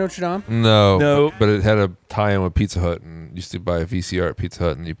Hunchback of Notre Dame? No. No. But it had a tie-in with Pizza Hut, and used to buy a VCR at Pizza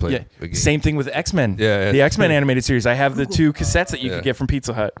Hut, and you played a game. Same thing with X-Men. Yeah. The X-Men animated series. I have the 2 cassettes that you Yeah. could get from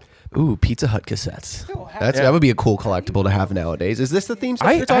Pizza Hut. Ooh, Pizza Hut cassettes. Yeah. That would be a cool collectible to have nowadays. Is this the theme song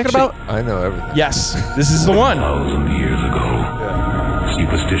I you're talking actually- about? I know everything. Yes, this is the one. 1,000 years ago,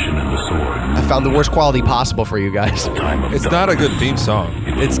 superstition and the sword. I found the worst quality possible for you guys. It's not a good theme song.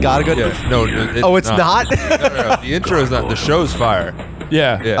 It's got a good. Yeah. No. Oh, it's not. No, the intro is not. The show's fire.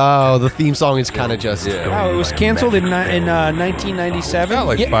 Yeah. Yeah. Oh, the theme song is kind of just. Yeah. Oh, it was canceled in 1997. Got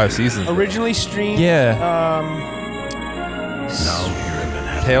like 5 seasons. Originally streamed. Yeah.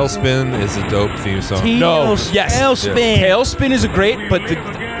 Tailspin is a dope theme song. No. Yes. Tailspin. Tailspin is a great, but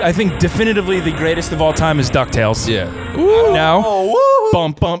I think definitively the greatest of all time is DuckTales. Yeah. Now,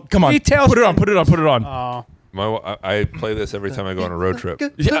 bump, bump. Come on. See, Tailspin. Put it on. Put it on. Put it on. I play this every time I go on a road trip.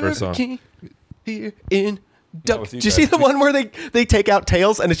 Yeah. First song. Here in Duck. with you Did you see guys. the one where they take out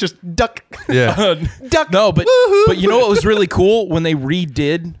tails and it's just duck? Yeah. Duck. No, but Woohoo. but you know what was really cool when they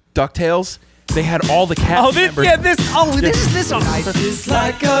redid DuckTales? They had all the cast members. This song. It's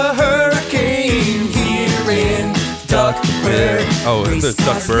like a hurricane here in Duckburg. Oh, it's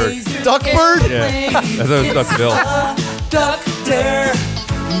Duckburg. Duckbird? Yeah. I thought it was Duckville. Duck Dare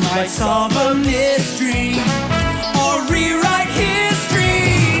might solve a mystery or rewrite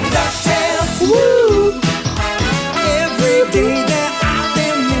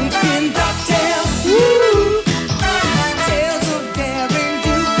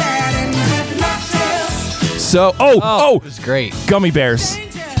So, It's great. Gummy Bears.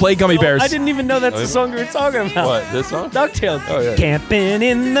 Play Gummy Bears. I didn't even know that's the song we were talking about. What, this song? DuckTales. Oh, yeah. Camping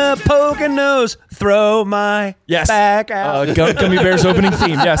in the Poconos, throw my back out. Gummy Bears opening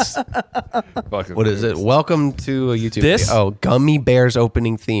theme. Yes. Fucking What is it? Welcome to a YouTube This? video. Oh, Gummy Bears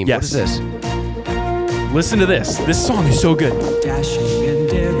opening theme. Yes. What is this? Listen to this. This song is so good. Dashing and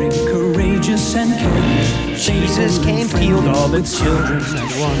daring, courageous and caring. Jesus came, peeled all the children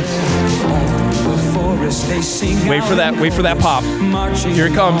at once. All the forest they sing Wait for that. Wait for that pop. Marching Here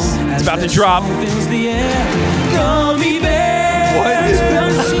it comes. along It's as about to their drop. song fills the air. Gummy bears.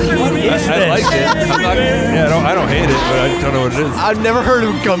 I like it. I'm not, I don't hate it, but I don't know what it is. I've never heard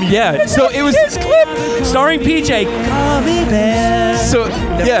of Gummy Yeah. So it was. Starring PJ. Gummy bears. So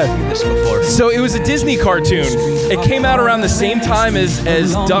yeah. this before. So it was a Disney cartoon. It came out around the same time as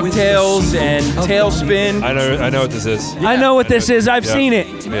DuckTales and Tailspin. I know what this is. I know what this is. I've seen it.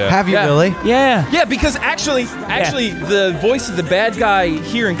 Yeah. Have you Yeah. really? Yeah. Yeah, because actually, the voice of the bad guy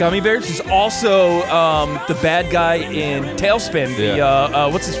here in Gummy Bears is also the bad guy in Tailspin. Yeah.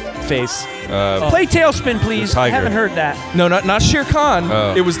 What's his face? Play Tailspin, please. The I tiger. haven't heard that. No, not Shere Khan.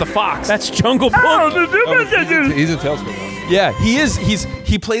 Oh. It was the fox. That's Jungle Book. He's in Tailspin though. Yeah, he is.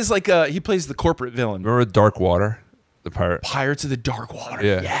 He plays he plays the corporate villain. Remember Dark Water? The pirate. Pirates of the Dark Water.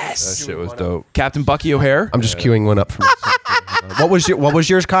 Yeah. Yes. That shit was dope. Captain Bucky O'Hare. I'm just queuing one up from. What was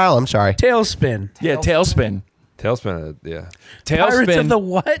yours, Kyle? I'm sorry. Tailspin. Yeah, Tailspin. Tailspin, yeah. Tailspin. Pirates of the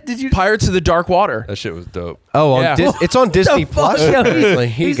what? Did you? Pirates of the Dark Water. That shit was dope. Oh, Yeah. it's on Disney The fuck? Plus. Yo, Here you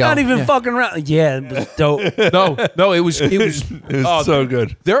He's go. not even fucking around. Yeah, it was dope. No, it was. It was so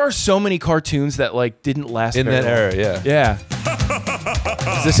good. There are so many cartoons that like didn't last In very that long. era, yeah.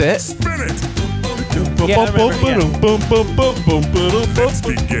 Yeah. Is this it? Spin it. Yeah, I remember, yeah. Let's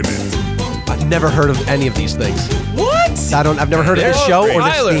begin it. I've never heard of any of these things. What? I've never heard of this show or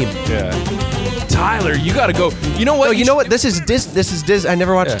this Tyler. theme. Yeah. Tyler, you gotta go. You know what? No, you know what? This is Disney. I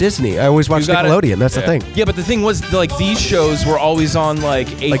never watched Yeah. Disney. I always watched You gotta- Nickelodeon. That's the Yeah. thing. Yeah, but the thing was, like, these shows were always on like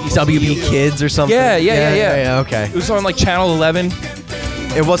Like ABC. WB Kids or something. Yeah. Okay. It was on like Channel 11.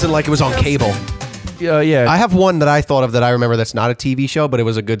 It wasn't like it was on cable. Yeah. I have one that I thought of that I remember that's not a TV show, but it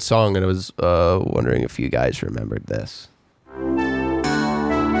was a good song, and it was wondering if you guys remembered this.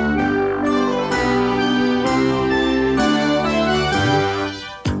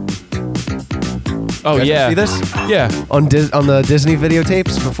 Oh You guys yeah. see this Yeah. on the Disney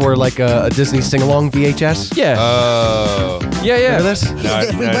videotapes before like a Disney sing along VHS? Yeah. Oh. Yeah. Remember this?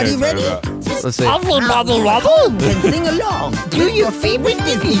 Everybody ready? Let's see. Everybody ready? Then sing along. Do your favorite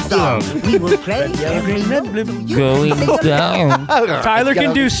Disney song. We will play every note. Going down. Tyler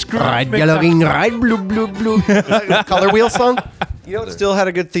can do Scrooge. Right, yellow, green, right, blue, blue, blue. Color wheel song. You know, it still had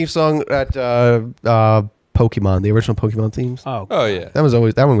a good theme song at Pokemon, the original Pokemon themes. Oh, Oh yeah. That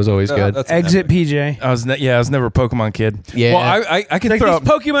one was always good. That's exit PJ. I was never a Pokemon kid. Yeah. Well, I can Like, throw these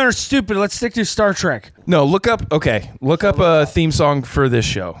up. Pokemon are stupid. Let's stick to Star Trek. No, look up a theme song for this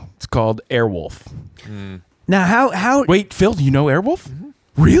show. It's called Airwolf. Now, how Wait, Phil, do you know Airwolf?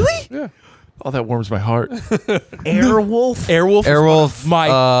 Really? Yeah. Oh, that warms my heart. Airwolf? Airwolf. Airwolf, Is one of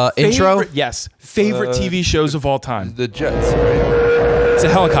my intro? favorite- Yes, favorite TV shows of all time. the Jets, right? It's a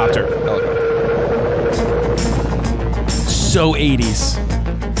helicopter. Helicopter. So 80s.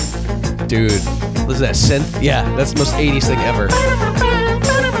 Dude, listen to that synth. Yeah, that's the most 80s thing ever.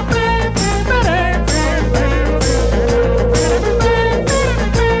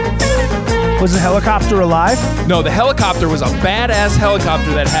 Was the helicopter alive? No, the helicopter was a badass helicopter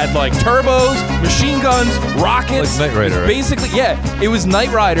that had like turbos, machine guns, rockets. Like Knight Rider, It was right? basically, yeah, it was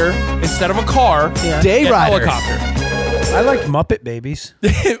Knight Rider instead of a car. Yeah. Day a Rider. helicopter. I liked Muppet Babies.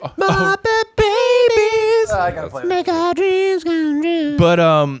 Muppet Babies. I gotta play Make our dreams come true. But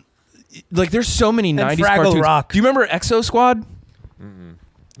like there's so many 90s Fraggle cartoons. Rock. Do you remember Exo Squad?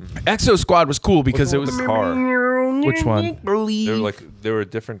 Exo Squad was cool because it was car. which one? They were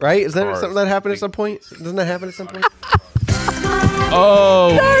different. Right? Is that cars. something that happened at some point? Doesn't that happen at some point?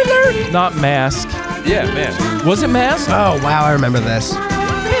 Oh, not Mask. Yeah, man. Was it Mask? Oh, wow, I remember this.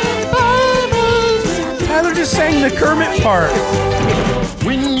 Tyler just sang the Kermit part.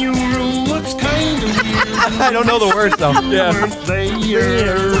 When you rule, what's kind of I don't know the words, though. Yeah.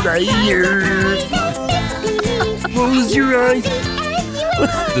 Close your eyes.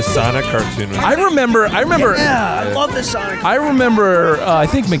 The Sonic cartoon. Was I remember. Yeah, I love the Sonic. I remember. I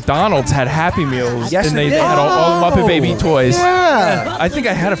think McDonald's had Happy Meals, Yes, and they they did. had all the Muppet Baby toys. Yeah. I think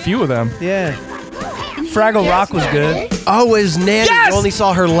I had a few of them. Yeah. Fraggle Rock was good. Oh, his nanny. Yes! You only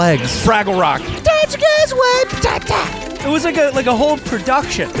saw her legs. Fraggle Rock. It was like a whole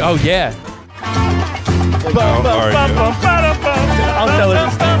production. Oh yeah. I'll tell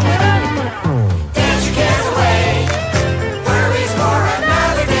it.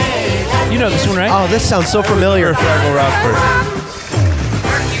 know this one, right? Oh, this sounds so familiar. Fraggle Rock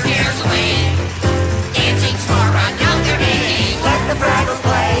person.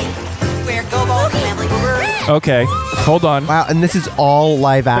 Okay, hold on. Wow, and this is all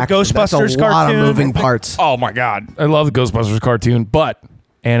live action. That's Ghostbusters a lot cartoon, of moving I think. parts. Oh my god, I love the Ghostbusters cartoon, but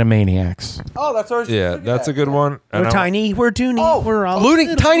Animaniacs, Oh, that's ours. Yeah, that's a good one. And We're I- tiny. We're toony. Oh, we're all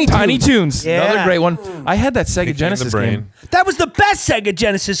Tiny Tiny Toons, Yeah. another great one. I had that Sega Picking the Genesis brain. game. That was the best Sega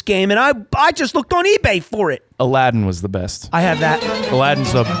Genesis game, and I just looked on eBay for it. Aladdin was the best. I have that.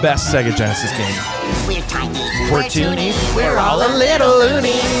 Aladdin's the best Sega Genesis game. We're tiny. We're toony. We're all a little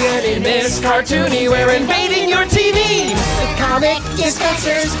loony. And in this cartoony, we're invading your TV. Comic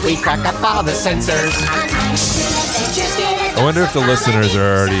dispensers. We crack up all the sensors. I wonder if the listeners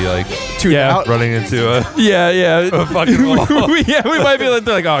are already like Yeah, running into a yeah. fucking wall. Yeah, we might be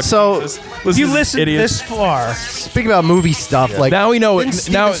like, oh, So, Jesus. You Listen to listened idiots. this far. speaking about movie stuff, like Now we know it. didn't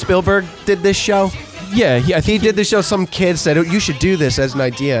Steven Now, Spielberg did this show. yeah, I He think did this show. Some kid said, "Oh, you should do this as an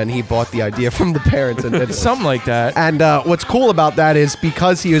idea," and he bought the idea from the parents and did it. something like that. And what's cool about that is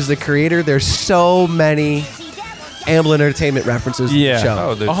because he was the creator, there's so many Amblin Entertainment references Yeah, to the show.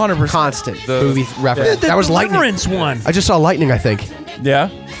 Oh, there's 100%. Constant The- movie reference. The That was Lightning. Deliverance one. I just saw Lightning, I think. Yeah,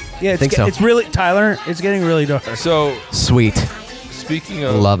 Yeah, it's, Think so. it's really Tyler. It's getting really dark. So Sweet. speaking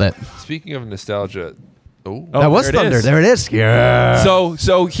of Love it. Speaking of nostalgia, Oh, that was there it Thunder. is. There it is. Yeah.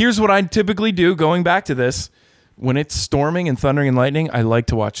 So here's what I typically do. Going back to this, when it's storming and thundering and lightning, I like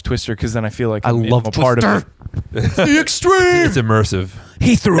to watch Twister because then I feel like I'm love a part of it. the extreme. it's immersive.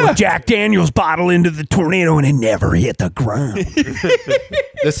 He threw a Jack Daniels bottle into the tornado and it never hit the ground.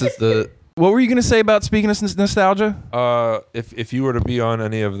 This is the. What were you gonna say about speaking of nostalgia? If you were to be on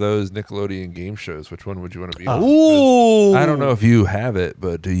any of those Nickelodeon game shows, which one would you want to be on? Ooh. I don't know if you have it,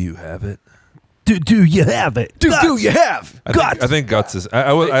 but do you have it? Do you have it? Do you have? I think Guts is.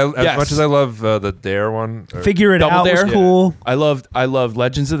 As Yes. much as I love the Dare one. Figure it Double out Dare? was cool. I love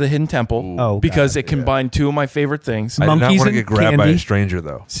Legends of the Hidden Temple Oh, because God, it combined two of my favorite things. I did not Monkeys want to and get grabbed by candy. a stranger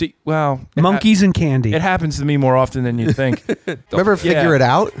though. See, well, it Monkeys and candy. It happens to me more often than you think. Remember Figure Yeah. It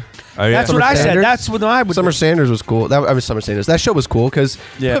Out? Oh, yeah. That's what I said. Sanders? That's what I would. Summer Sanders was cool. Summer Sanders. That show was cool because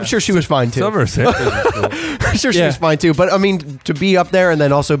Yeah. I'm sure she was fine too. Summer Sanders is cool. I'm sure she Yeah. was fine too. But I mean, to be up there and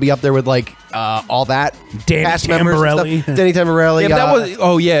then also be up there with like all that Danny cast members and Tamborelli. stuff. Danny Tamborelli. Yeah, but that was.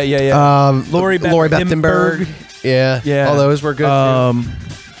 Oh yeah. Lori Beth Dimberg. Yeah, Yeah. All those were good.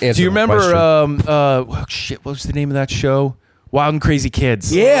 Too. Do you remember? Shit. What was the name of that show? Wild and Crazy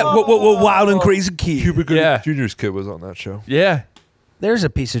Kids. Yeah, Wild and Crazy Kid. Cuba Gooding Yeah. Jr.'s kid was on that show. Yeah. There's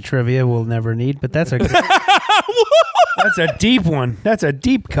a piece of trivia we'll never need, but that's a that's a deep one. That's a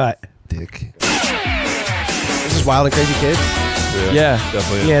deep cut. Dick. This is Wild and Crazy Kids. Yeah.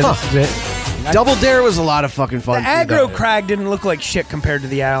 Definitely. Yeah, this is it. Double Dare was a lot of fucking fun. The too, though. aggro crag didn't look like shit compared to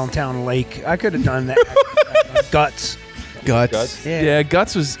the Allentown Lake. I could have done that. Guts. Guts. Yeah,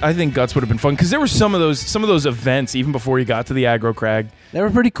 Guts was. I think Guts would have been fun because there were some of those events even before you got to the aggro crag. They were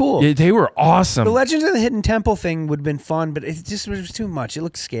pretty cool. Yeah, they were awesome. The Legends of the Hidden Temple thing would have been fun, but it just was too much. It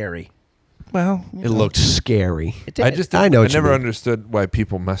looked scary. Well, It looked scary. It did. I know I what you never mean. understood why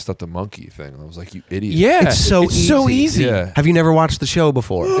people messed up the monkey thing. I was like, you idiot. yeah, It's so easy. Yeah. Have you never watched the show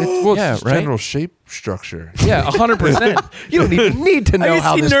before? Well, Yeah, it's right? general shape structure. Yeah, 100%. You don't even need to know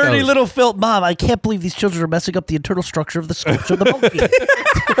how this goes. little Phil. Mom, I can't believe these children are messing up the internal structure of the sculpture of the monkey.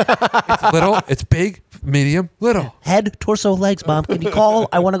 It's little, it's big, medium, little. Head, torso, legs, Mom. Can you call?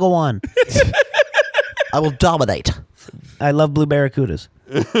 I want to go on. I will dominate. I love blue barracudas.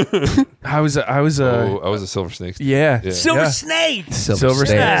 I was I was a silver snake. yeah. Silver yeah. snakes. Silver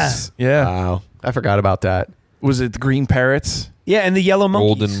Snakes. snakes. Yeah. Wow. I forgot about that. Was it the green parrots? Yeah, and the yellow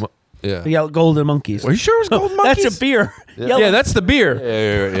monkeys. Golden. Yeah. The yellow golden monkeys. Are you sure it was golden monkeys? That's a beer. Yeah, that's the beer.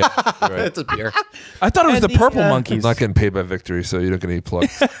 Yeah. You're right. It's a beer. I thought it was And the the, purple uh, I'm monkeys. not getting paid by Victory, so you don't get any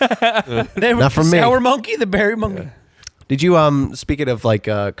plugs. They were Not from the me. sour monkey, the berry monkey. Did you speaking of like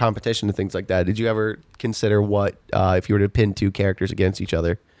competition and things like that, did you ever consider what if you were to pin two characters against each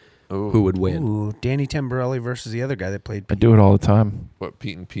other, who would win? Ooh, Danny Tamborelli versus the other guy that played I Pete. do it all the time. What,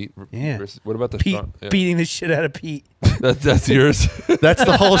 Pete and Pete? Yeah. What about the Pete strong- yeah. beating the shit out of Pete. That's yours. That's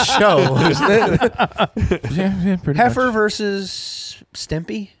the whole show, isn't it? Yeah, pretty Heifer much. versus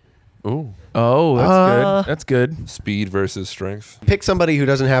Stimpy. Ooh. Oh, that's good. That's good. Speed versus strength. Pick somebody who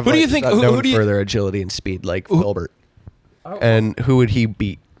doesn't have. Who do like, you think- not who known do you- for their agility and speed, like Filbert? And who would he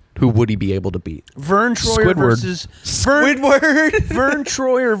beat? Who would he be able to beat? Vern Troyer Squidward. versus Vern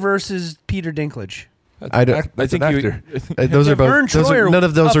Troyer versus Peter Dinklage. I don't. That's think an you- actor. Those are Vern both. Those are, Troyer none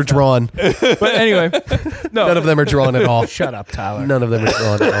of those are tough, though. drawn. But anyway, no, None of them are drawn at all. Shut up, Tyler. None of them are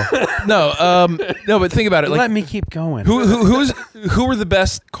drawn at all. no. But think about it. Like, Let me keep going. who were the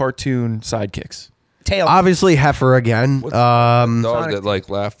best cartoon sidekicks? Tail. Obviously, Heifer again. Dog Sonic. that like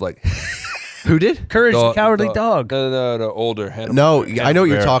laughed like Who did? Courage the Cowardly Dog. No, older. Hannibal- No, I know what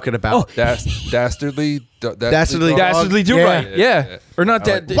you're Hanna-Barbera. talking about. Dastardly. Dastardly Dog. Dastardly Do Yeah. Right. Yeah. Or not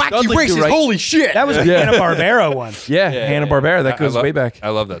that. Wacky Racist. Holy shit! That was a Yeah. Hanna-Barbera one. Yeah, Hanna-Barbera. That goes way back. I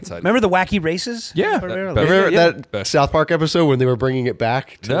love that side. Remember the Wacky Races? Yeah. Hanna-Barbera? That- Remember Yeah. that Best. South Park episode when they were bringing it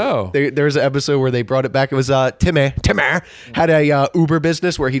back? No. There was an episode where they brought it back. It was Timmy had a Uber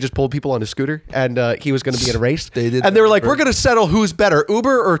business where he just pulled people on a scooter, and he was going to be in a race. They did and they were that like, for- "We're going to settle who's better,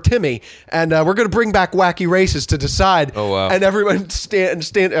 Uber or Timmy, and we're going to bring back Wacky Races to decide." Oh, wow. And everyone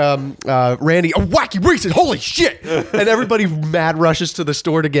Randy, Wacky Races, holy shit! And everybody mad rushes to the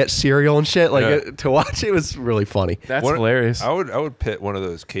store to get cereal and shit, to watch. It was really funny. That's One- hilarious. I would pit one of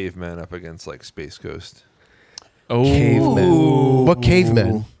those cavemen up against like Space Ghost. Oh, Cavemen. What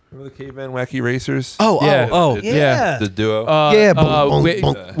cavemen? Remember the caveman wacky racers? Oh, Yeah. Yeah. The duo. Yeah, boom, wait,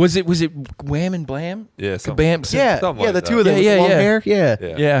 boom, was it Wham and Blam? yeah, something Kabam. like that. yeah, Something yeah. like The two that. of them Yeah, with long yeah. hair. Yeah.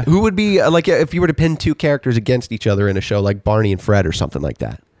 Yeah. Yeah. Who would be like if you were to pin two characters against each other in a show like Barney and Fred or something like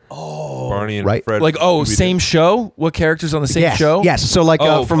that? Barney and Right. Fred. Like, Scooby-Doo. same show? What characters on the same yes. show? Yes. So like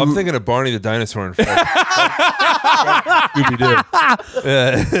Oh, from I'm thinking of Barney the dinosaur and Fred. Scooby-Doo.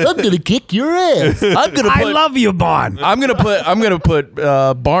 I'm gonna kick your ass. I'm gonna I put. love you, Bond. I'm gonna put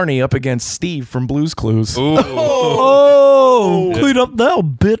Barney up against Steve from Blue's Clues. Ooh. Oh, clean up now,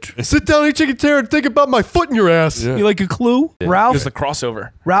 bitch. sit down, eat chicken terror, and think about my foot in your ass. Yeah. You like a clue? Ralph There's the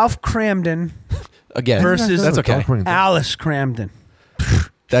crossover. Ralph Cramden Again, versus that's okay. Alice Cramden.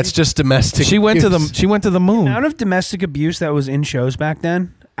 That's just domestic. She went to the abuse. moon. Amount of domestic abuse that was in shows back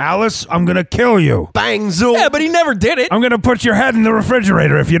then. Alice, I'm gonna kill you. bang zoom. Yeah, but he never did it. I'm gonna put your head in the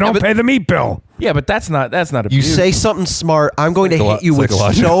refrigerator if you don't but- pay the meat bill. Yeah, but that's not You abuse. say something smart, I'm going to hit you with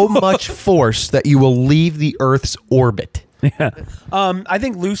so much force that you will leave the Earth's orbit. I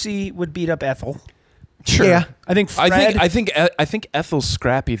think Lucy would beat up Ethel. Sure. Yeah. I think Fred. I think Ethel's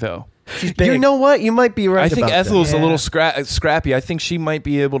scrappy though. she's big. You know what? You might be right. I think about Ethel's that. a little scrappy. I think she might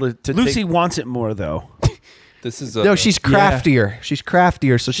be able to Lucy take- wants it more though. This is No, she's craftier. She's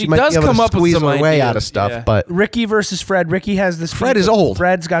craftier, so she She might does be able come to up with squeeze some her way out of ideas, stuff. yeah. But Ricky versus Fred. Ricky has this. Fred is old.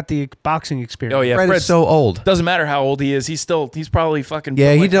 Fred's got the boxing experience. Oh yeah, Fred Fred's is so old. Doesn't matter how old he is. He's probably fucking.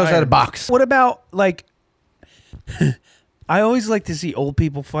 Yeah, he like knows how to iron. box. What about like? I always like to see old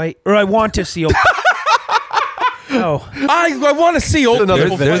people fight, or I want to see old. Oh, I want to see old Another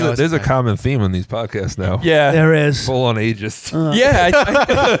people. video. fight. there's a common theme on these podcasts now. Yeah, there is. Full on ageist. yeah.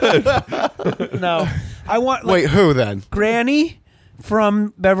 No, I want like Wait, who then? Granny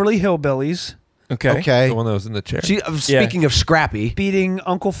from Beverly Hillbillies Okay. Okay. The one that was in the chair. Speaking of Scrappy. beating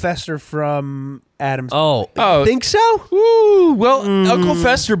Uncle Fester from Adams. Oh, Oh, think so? Woo. Well, Uncle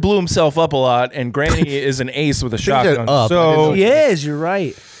Fester blew himself up a lot, and Granny is an ace with a shotgun. up. I So He is. You're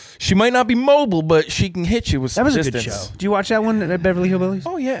right. she might not be mobile, but she can hit you with That some was a distance. good show. Do you watch that one at Beverly Hillbillies?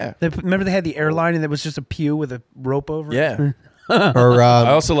 Oh yeah, Remember they had the airline and it was just a pew with a rope over it? yeah. Or I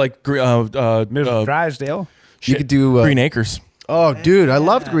also like Drysdale. you could do Green Acres. Oh, dude, I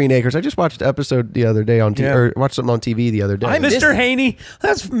loved Green Acres. I just watched the episode the other day on TV, Yeah. or watched something on TV the other day. Mr. Haney.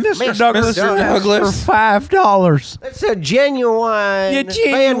 That's Mr. Douglas. Mr. Douglas. For $5. It's a genuine, Yeah,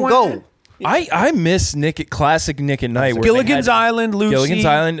 genuine. Van Gogh. I miss classic Nick at Night. where they Gilligan's had- Island, Lucy. Gilligan's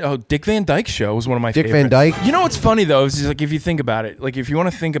Island. Oh, Dick Van Dyke Show was one of my Dick favorites. Van Dyke. You know what's funny though is like if you think about it, like if you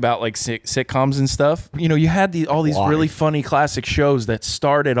want to think about like sitcoms and stuff, you know, you had all these Why? really funny classic shows that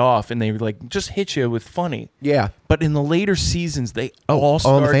started off and they like just hit you with funny. Yeah. But in the later seasons, they All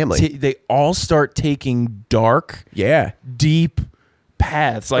in the Family. they all start taking dark, Yeah. deep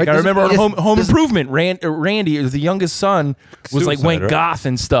paths. Like Right, I does it- remember on does- Home does- Improvement, Randy, the youngest son, was like Suicide, went right? goth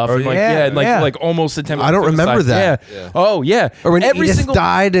and stuff. Oh, and like, yeah, and like yeah. like almost attempted. I don't remember suicide. that. Yeah. Oh yeah. Or when every Edith single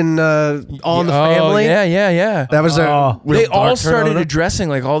died in All in the Family. Yeah, yeah. That was a Oh. real They dark all turn started on it. addressing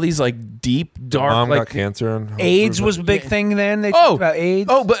like all these like deep, dark, Mom like got cancer. And AIDS was a big thing then. They oh talked about AIDS.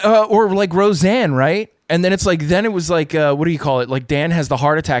 Oh, but or like Roseanne, right? And then it's like then it was like what do you call it? Like Dan has the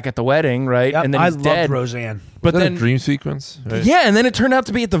heart attack at the wedding, right? Yep, And then I he's loved dead. Roseanne. But Is that then a dream sequence. Right? yeah, and then it turned out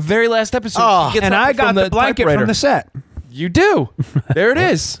to be at the very last episode. Oh, she gets And up I from got the blanket typewriter. from the set. You do. There it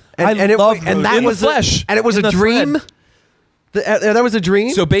is. And I love that in the was flesh. and it was In a the dream. thread. That was a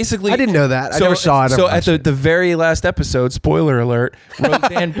dream. So basically, I didn't know that. I never saw it. So Never at the very last episode, spoiler alert,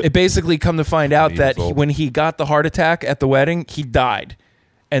 Roseanne, it basically come to find out that Years old. when he got the heart attack at the wedding, he died,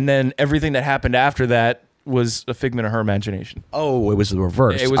 and then everything that happened after that was a figment of her imagination. Oh, it was the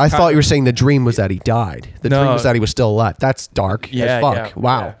reverse. It was I kind thought of- you were saying the dream was that he died. The No. dream was that he was still alive. That's dark as fuck.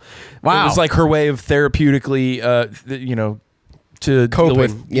 Wow. yeah. Wow. It was like her way of therapeutically, to Coping. deal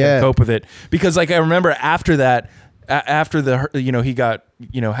with, Yeah. cope with it. Because like I remember after that, after the he got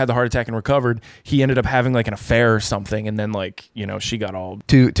had the heart attack and recovered, he ended up having like an affair or something, and then like she got all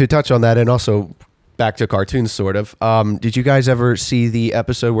to touch on that, and also back to cartoons, sort of. Did you guys ever see the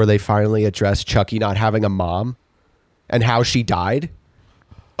episode where they finally addressed Chucky not having a mom and how she died?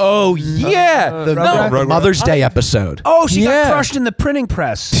 Oh yeah, The Mother's Day episode. Oh, she Yeah. got crushed in the printing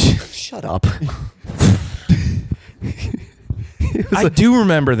press. Shut up. I do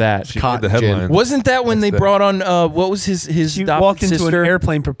remember that. She made the headline. Wasn't that when they That's brought on what was his She adopted walked into sister? an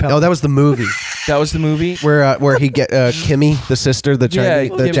airplane propeller. Oh, that was the movie That was the movie. where he get Kimmy, the sister, the Yeah,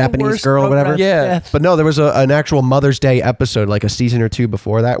 Chinese, the yeah, Japanese worst girl, or whatever. program. Yeah. But no, there was an actual Mother's Day episode, like a season or two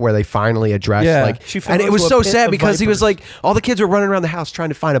before that, where they finally addressed Yeah. like, She fell and it was into a so pit sad of because he was vipers. like, all the kids were running around the house trying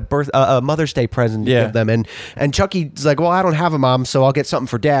to find a Mother's Day present to Yeah. give them, and Chucky's like, well, I don't have a mom, so I'll get something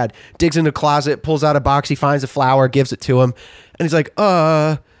for Dad. Digs in the closet, pulls out a box, he finds a flower, gives it to him, and he's like,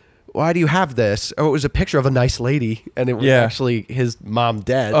 why do you have this? Oh, it was a picture of a nice lady, and it was Yeah. actually his mom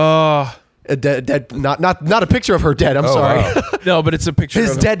dead. Oh Dead, not a picture of her dead. I'm sorry. wow. no, but it's a picture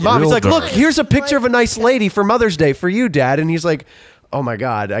His of dead mom. He's Real like, dark. look, here's a picture of a nice lady for Mother's Day for you, Dad. And he's like, oh my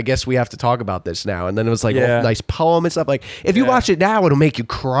God, I guess we have to talk about this now. And then it was like Yeah. a nice poem and stuff. Like, if you Yeah. watch it now, it'll make you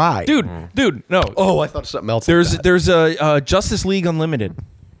cry. dude. No, Oh, I thought of something else. there's a Justice League Unlimited.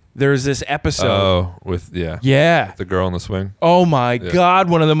 There's this episode. Oh, Yeah. the girl in the swing. Oh my God,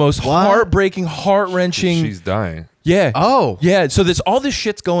 one of the most heartbreaking, heart-wrenching. She's dying. Yeah. Oh. Yeah. So there's all this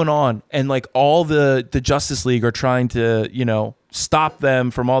shit's going on, and like all the Justice League are trying to, stop them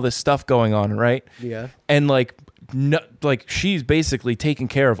from all this stuff going on, right? Yeah. And like, no, like she's basically taking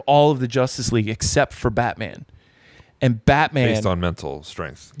care of all of the Justice League except for Batman. And Batman Based on mental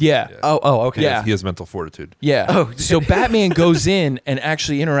strength. Yeah. Oh, okay. Yeah. He has mental fortitude. Yeah. Oh. So Batman goes in and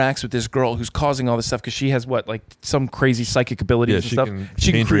actually interacts with this girl who's causing all this stuff because she has some crazy psychic abilities Yeah, and she stuff. can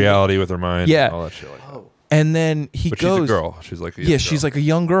She change create- reality with her mind. Yeah. And all that shit like that. And then he But goes. she's a girl. She's like a young Yeah, girl. she's like a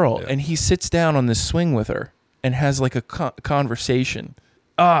young girl, Yeah. and he sits down on this swing with her and has like a conversation.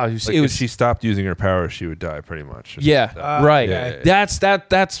 It was, Like if she stopped using her powers, she would die pretty much. or yeah, something like that. right. Yeah, yeah, yeah.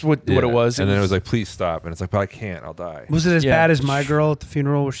 That's what Yeah. it was. And then it was like, please stop. And it's like, but I can't. I'll die. Was it as Yeah. bad as My Girl at the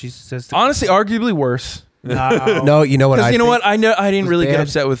funeral where she says, honestly arguably worse. no. No, you know what? Because you know think? what, I didn't was really get bad?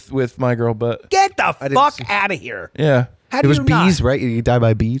 upset with My Girl, but Get the didn't fuck see- out of here. yeah. How It do was you not? bees, right? You die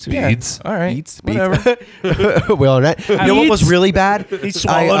by bees. Or Beads. All right, Beats. whatever. Well, that. You know what was really bad? He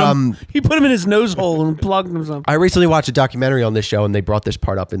swallowed I, him. He put him in his nose hole and plugged him something. I recently watched a documentary on this show, and they brought this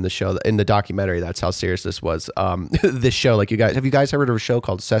part up in the show. In the documentary, that's how serious this was. This show, like have you guys heard of a show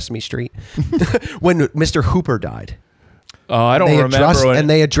called Sesame Street? When Mr. Hooper died, Oh, I don't remember. when-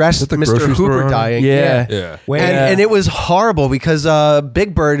 they addressed the Mr. grocery store Hooper owner? dying. Yeah. Yeah. And it was horrible because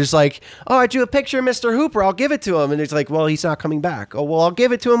Big Bird is like, oh, I drew a picture of Mr. Hooper. I'll give it to him. And it's like, well, he's not coming back. Oh, well, I'll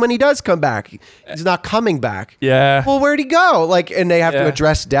give it to him when he does come back. He's not coming back. Yeah. Well, where'd he go? Like, and they have to Yeah.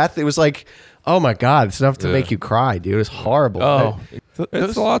 address death. It was like, oh my God, it's enough to Yeah. make you cry, dude. It was horrible. Oh,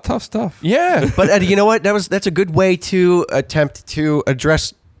 It's a lot of tough stuff. yeah. But you know what? That's a good way to attempt to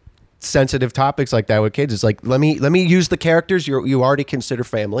address sensitive topics like that with kids. It's like, let me use the characters you already consider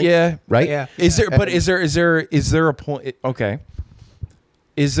family. Yeah. Right? Yeah. Is there a point? Okay.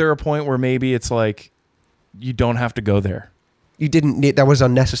 Is there a point where maybe it's like you don't have to go there? You didn't need, that was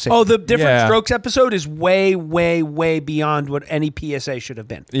unnecessary. Oh, the Different Yeah. Strokes episode is way, way, way beyond what any PSA should have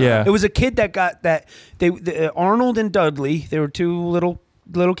been. Yeah. It was a kid that got that. Arnold and Dudley, they were two little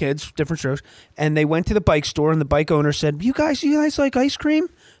kids, different strokes, and they went to the bike store, and the bike owner said, you guys like ice cream?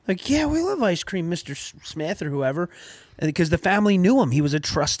 Like, yeah, we love ice cream, Mr. Smith or whoever. And because the family knew him. He was a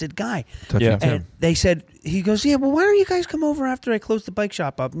trusted guy. Yeah. And they said, he goes, yeah, well, why don't you guys come over after I close the bike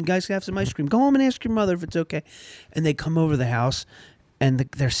shop up and you guys can have some ice cream? Go home and ask your mother if it's okay. And they come over to the house, and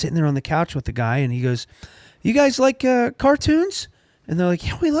they're sitting there on the couch with the guy, and he goes, you guys like cartoons? And they're like,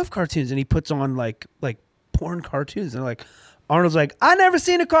 yeah, we love cartoons. And he puts on like porn cartoons. And they're like, Arnold's like, I never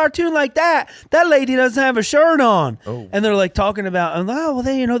seen a cartoon like that. That lady doesn't have a shirt on. Oh. And they're like talking about, oh, well,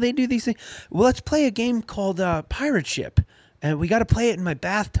 they do these things. Well, let's play a game called Pirate Ship. And we got to play it in my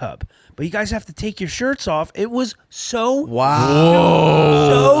bathtub. But you guys have to take your shirts off. It was so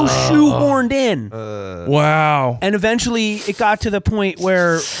shoehorned in. Wow. And eventually it got to the point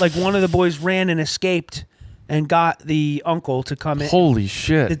where like one of the boys ran and escaped. and got the uncle to come in. Holy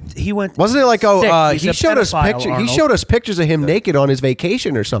shit! He went. Wasn't it like sick. he He's a showed us pedophile, pictures? He Arnold. showed us pictures of him naked on his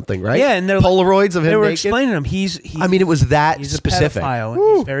vacation or something, right? Yeah, and they're Polaroids of him. They were naked? explaining him. He's I mean, it was that he's specific. a pedophile.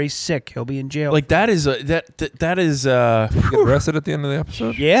 And he's very sick. He'll be in jail. Like that is that is Get arrested at the end of the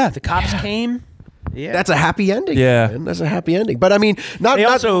episode. yeah, the cops came. Yeah, That's a happy ending. Yeah. man. That's a happy ending. But I mean, not They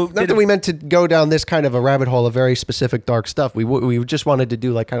also not did that we meant to go down this kind of a rabbit hole of very specific dark stuff. We just wanted to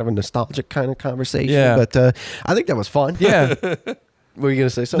do like kind of a nostalgic kind of conversation. Yeah. But I think that was fun. yeah. What were you gonna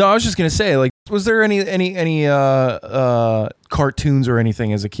say? Something? No, I was just gonna say, like, was there any cartoons or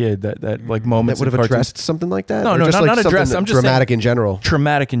anything as a kid that like that moments would have in cartoons? addressed something like that. No, Or no, just not, like not something addressed. that- I'm just dramatic saying, in general.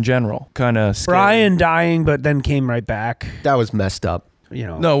 Traumatic in general, kind of. Brian dying, but then came right back. That was messed up. You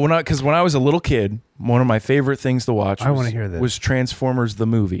know. No, because when I was a little kid, one of my favorite things to watch I wanna hear this. was Transformers the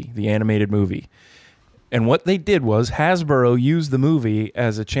movie, the animated movie. And what they did was Hasbro used the movie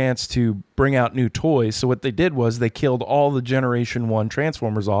as a chance to bring out new toys. So what they did was they killed all the Generation 1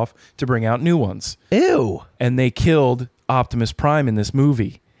 Transformers off to bring out new ones. Ew. And they killed Optimus Prime in this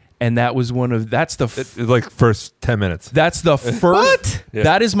movie. And that was that's the It's like first 10 minutes. that's the first What? Yeah.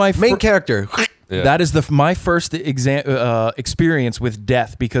 that is my Main character. Yeah. That is my first experience with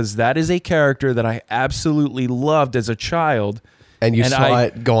death, because that is a character that I absolutely loved as a child. And you saw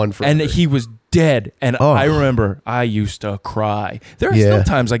it gone forever. And he was dead. And Oh. I remember I used to cry. There are Yeah. still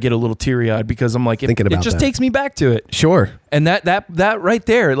times I get a little teary-eyed because I'm like, Thinking it about just that. takes me back to it. Sure. And that right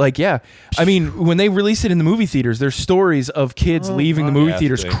there, like, yeah. I mean, when they release it in the movie theaters, there's stories of kids leaving the movie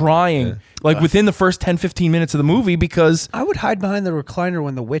theaters Gasping. crying, Yeah. like within the first 10, 15 minutes of the movie, because, I would hide behind the recliner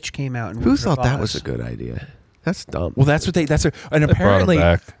when The Witch came out. And Who Wizard of thought that Oz. was a good idea? That's dumb. well, that's what and brought it apparently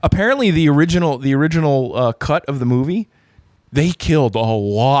back. the original cut of the movie, they killed a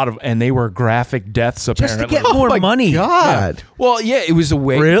lot of, and they were graphic deaths Just apparently. to get more my money. God. Well, yeah, it was a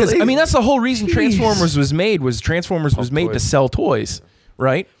way. 'cause, Really? I mean, that's the whole reason Jeez. Transformers was made. Transformers was made to toys. sell toys,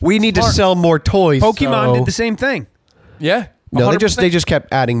 right? We need to sell more toys. Pokemon so- did the same thing Yeah. No, they 100%. just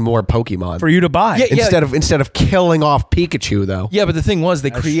kept adding more Pokemon for you to buy. Yeah, instead of killing off Pikachu though. Yeah, but the thing was, they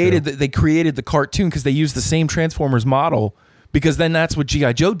created the cartoon because they used the same Transformers model. Because then that's what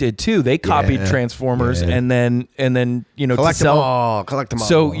G.I. Joe did too. They copied Yeah. Transformers and then Collect to them sell. all. Collect them all.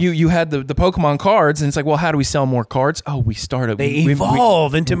 So you had the Pokemon cards, and it's like, well, how do we sell more cards? Oh, we started. They we-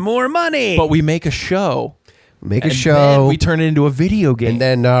 evolve into more money. but we make a show. make a And show. then we turn it into a video game. and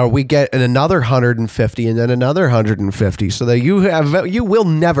then we get another 150, and then another 150. So that you will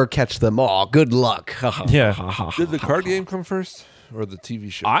never catch them all. Good luck. yeah, Did the card game come first or the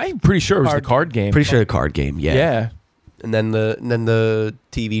TV show? I'm pretty sure it was the card game. Pretty sure the card game. Yeah. Yeah, And then the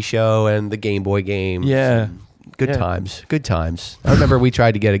TV show and the Game Boy game. yeah. Good Yeah. times. Good times. I remember we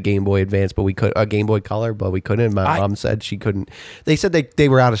tried to get a Game Boy Advance, but a Game Boy Color, but we couldn't. My mom said she couldn't. They said they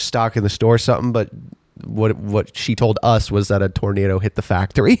were out of stock in the store or something, but what she told us was that a tornado hit the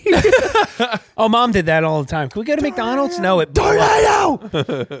factory. oh, Mom did that all the time. Can we go to McDonald's? No, it blew up.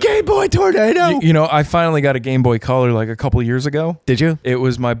 Tornado! Game Boy tornado! You know, I finally got a Game Boy Color like a couple of years ago. Did you? It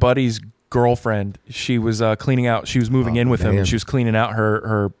was my buddy's girlfriend. She was cleaning out. She was moving in with him, man. and she was cleaning out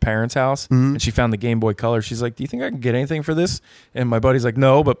her parents' house. And she found the Game Boy Color. She's like, "Do you think I can get anything for this?" And my buddy's like,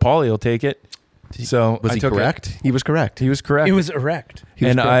 "No, but Paulie will take it." So Was I he took correct? It. He was correct. He was correct. It was erect. He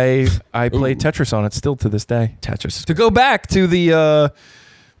was and correct. I play Tetris on it still to this day. Tetris. To go back to the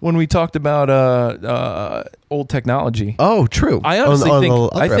when we talked about old technology. Oh, true. I honestly on think the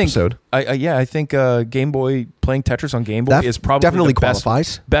other I think episode. I think Game Boy, playing Tetris on Game Boy That is probably definitely the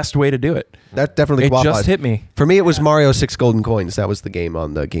qualifies. best way to do it. That definitely It qualifies. just hit me. For me, it was Mario 6 Golden Coins. That was the game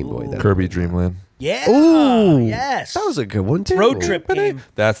on the Game Boy. Kirby Dream Land. Yeah. Ooh. Yes. That was a good one, too. road trip game.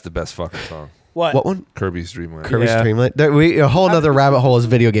 That's the best fucking song. What? one? Kirby's Dream Land. Kirby's Yeah. Dream Land. A whole other rabbit hole is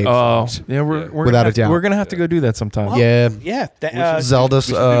video games. Oh, yeah, we're Without gonna a have, doubt. we're gonna have to go do that sometime. Yeah. Yeah. Zelda's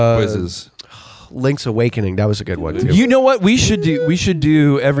We should do quizzes. Link's Awakening. That was a good one, too. You know what we should do? We should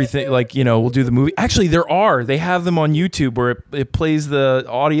do everything. Like, we'll do the movie. Actually, they have them on YouTube where it plays the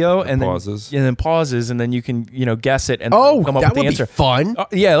audio and then pauses, and then you can guess it and come up that with the would answer. be fun.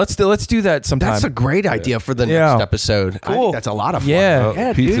 Yeah, let's do that sometime. That's a great idea for the Yeah. next episode. I think that's a lot of fun. Yeah.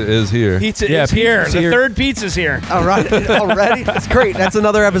 Oh, pizza is here. Pizza Yeah, is here. pizza's The here. third pizza's here. All right. Already? That's great. That's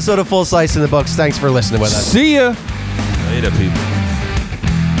another episode of Full Slice in the Books. Thanks for listening with us. See ya. Later, people.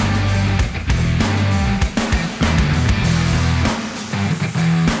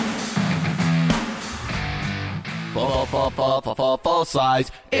 Full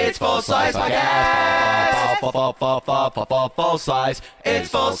size. It's full size podcast. Full size. It's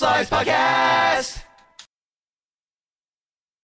full size podcast.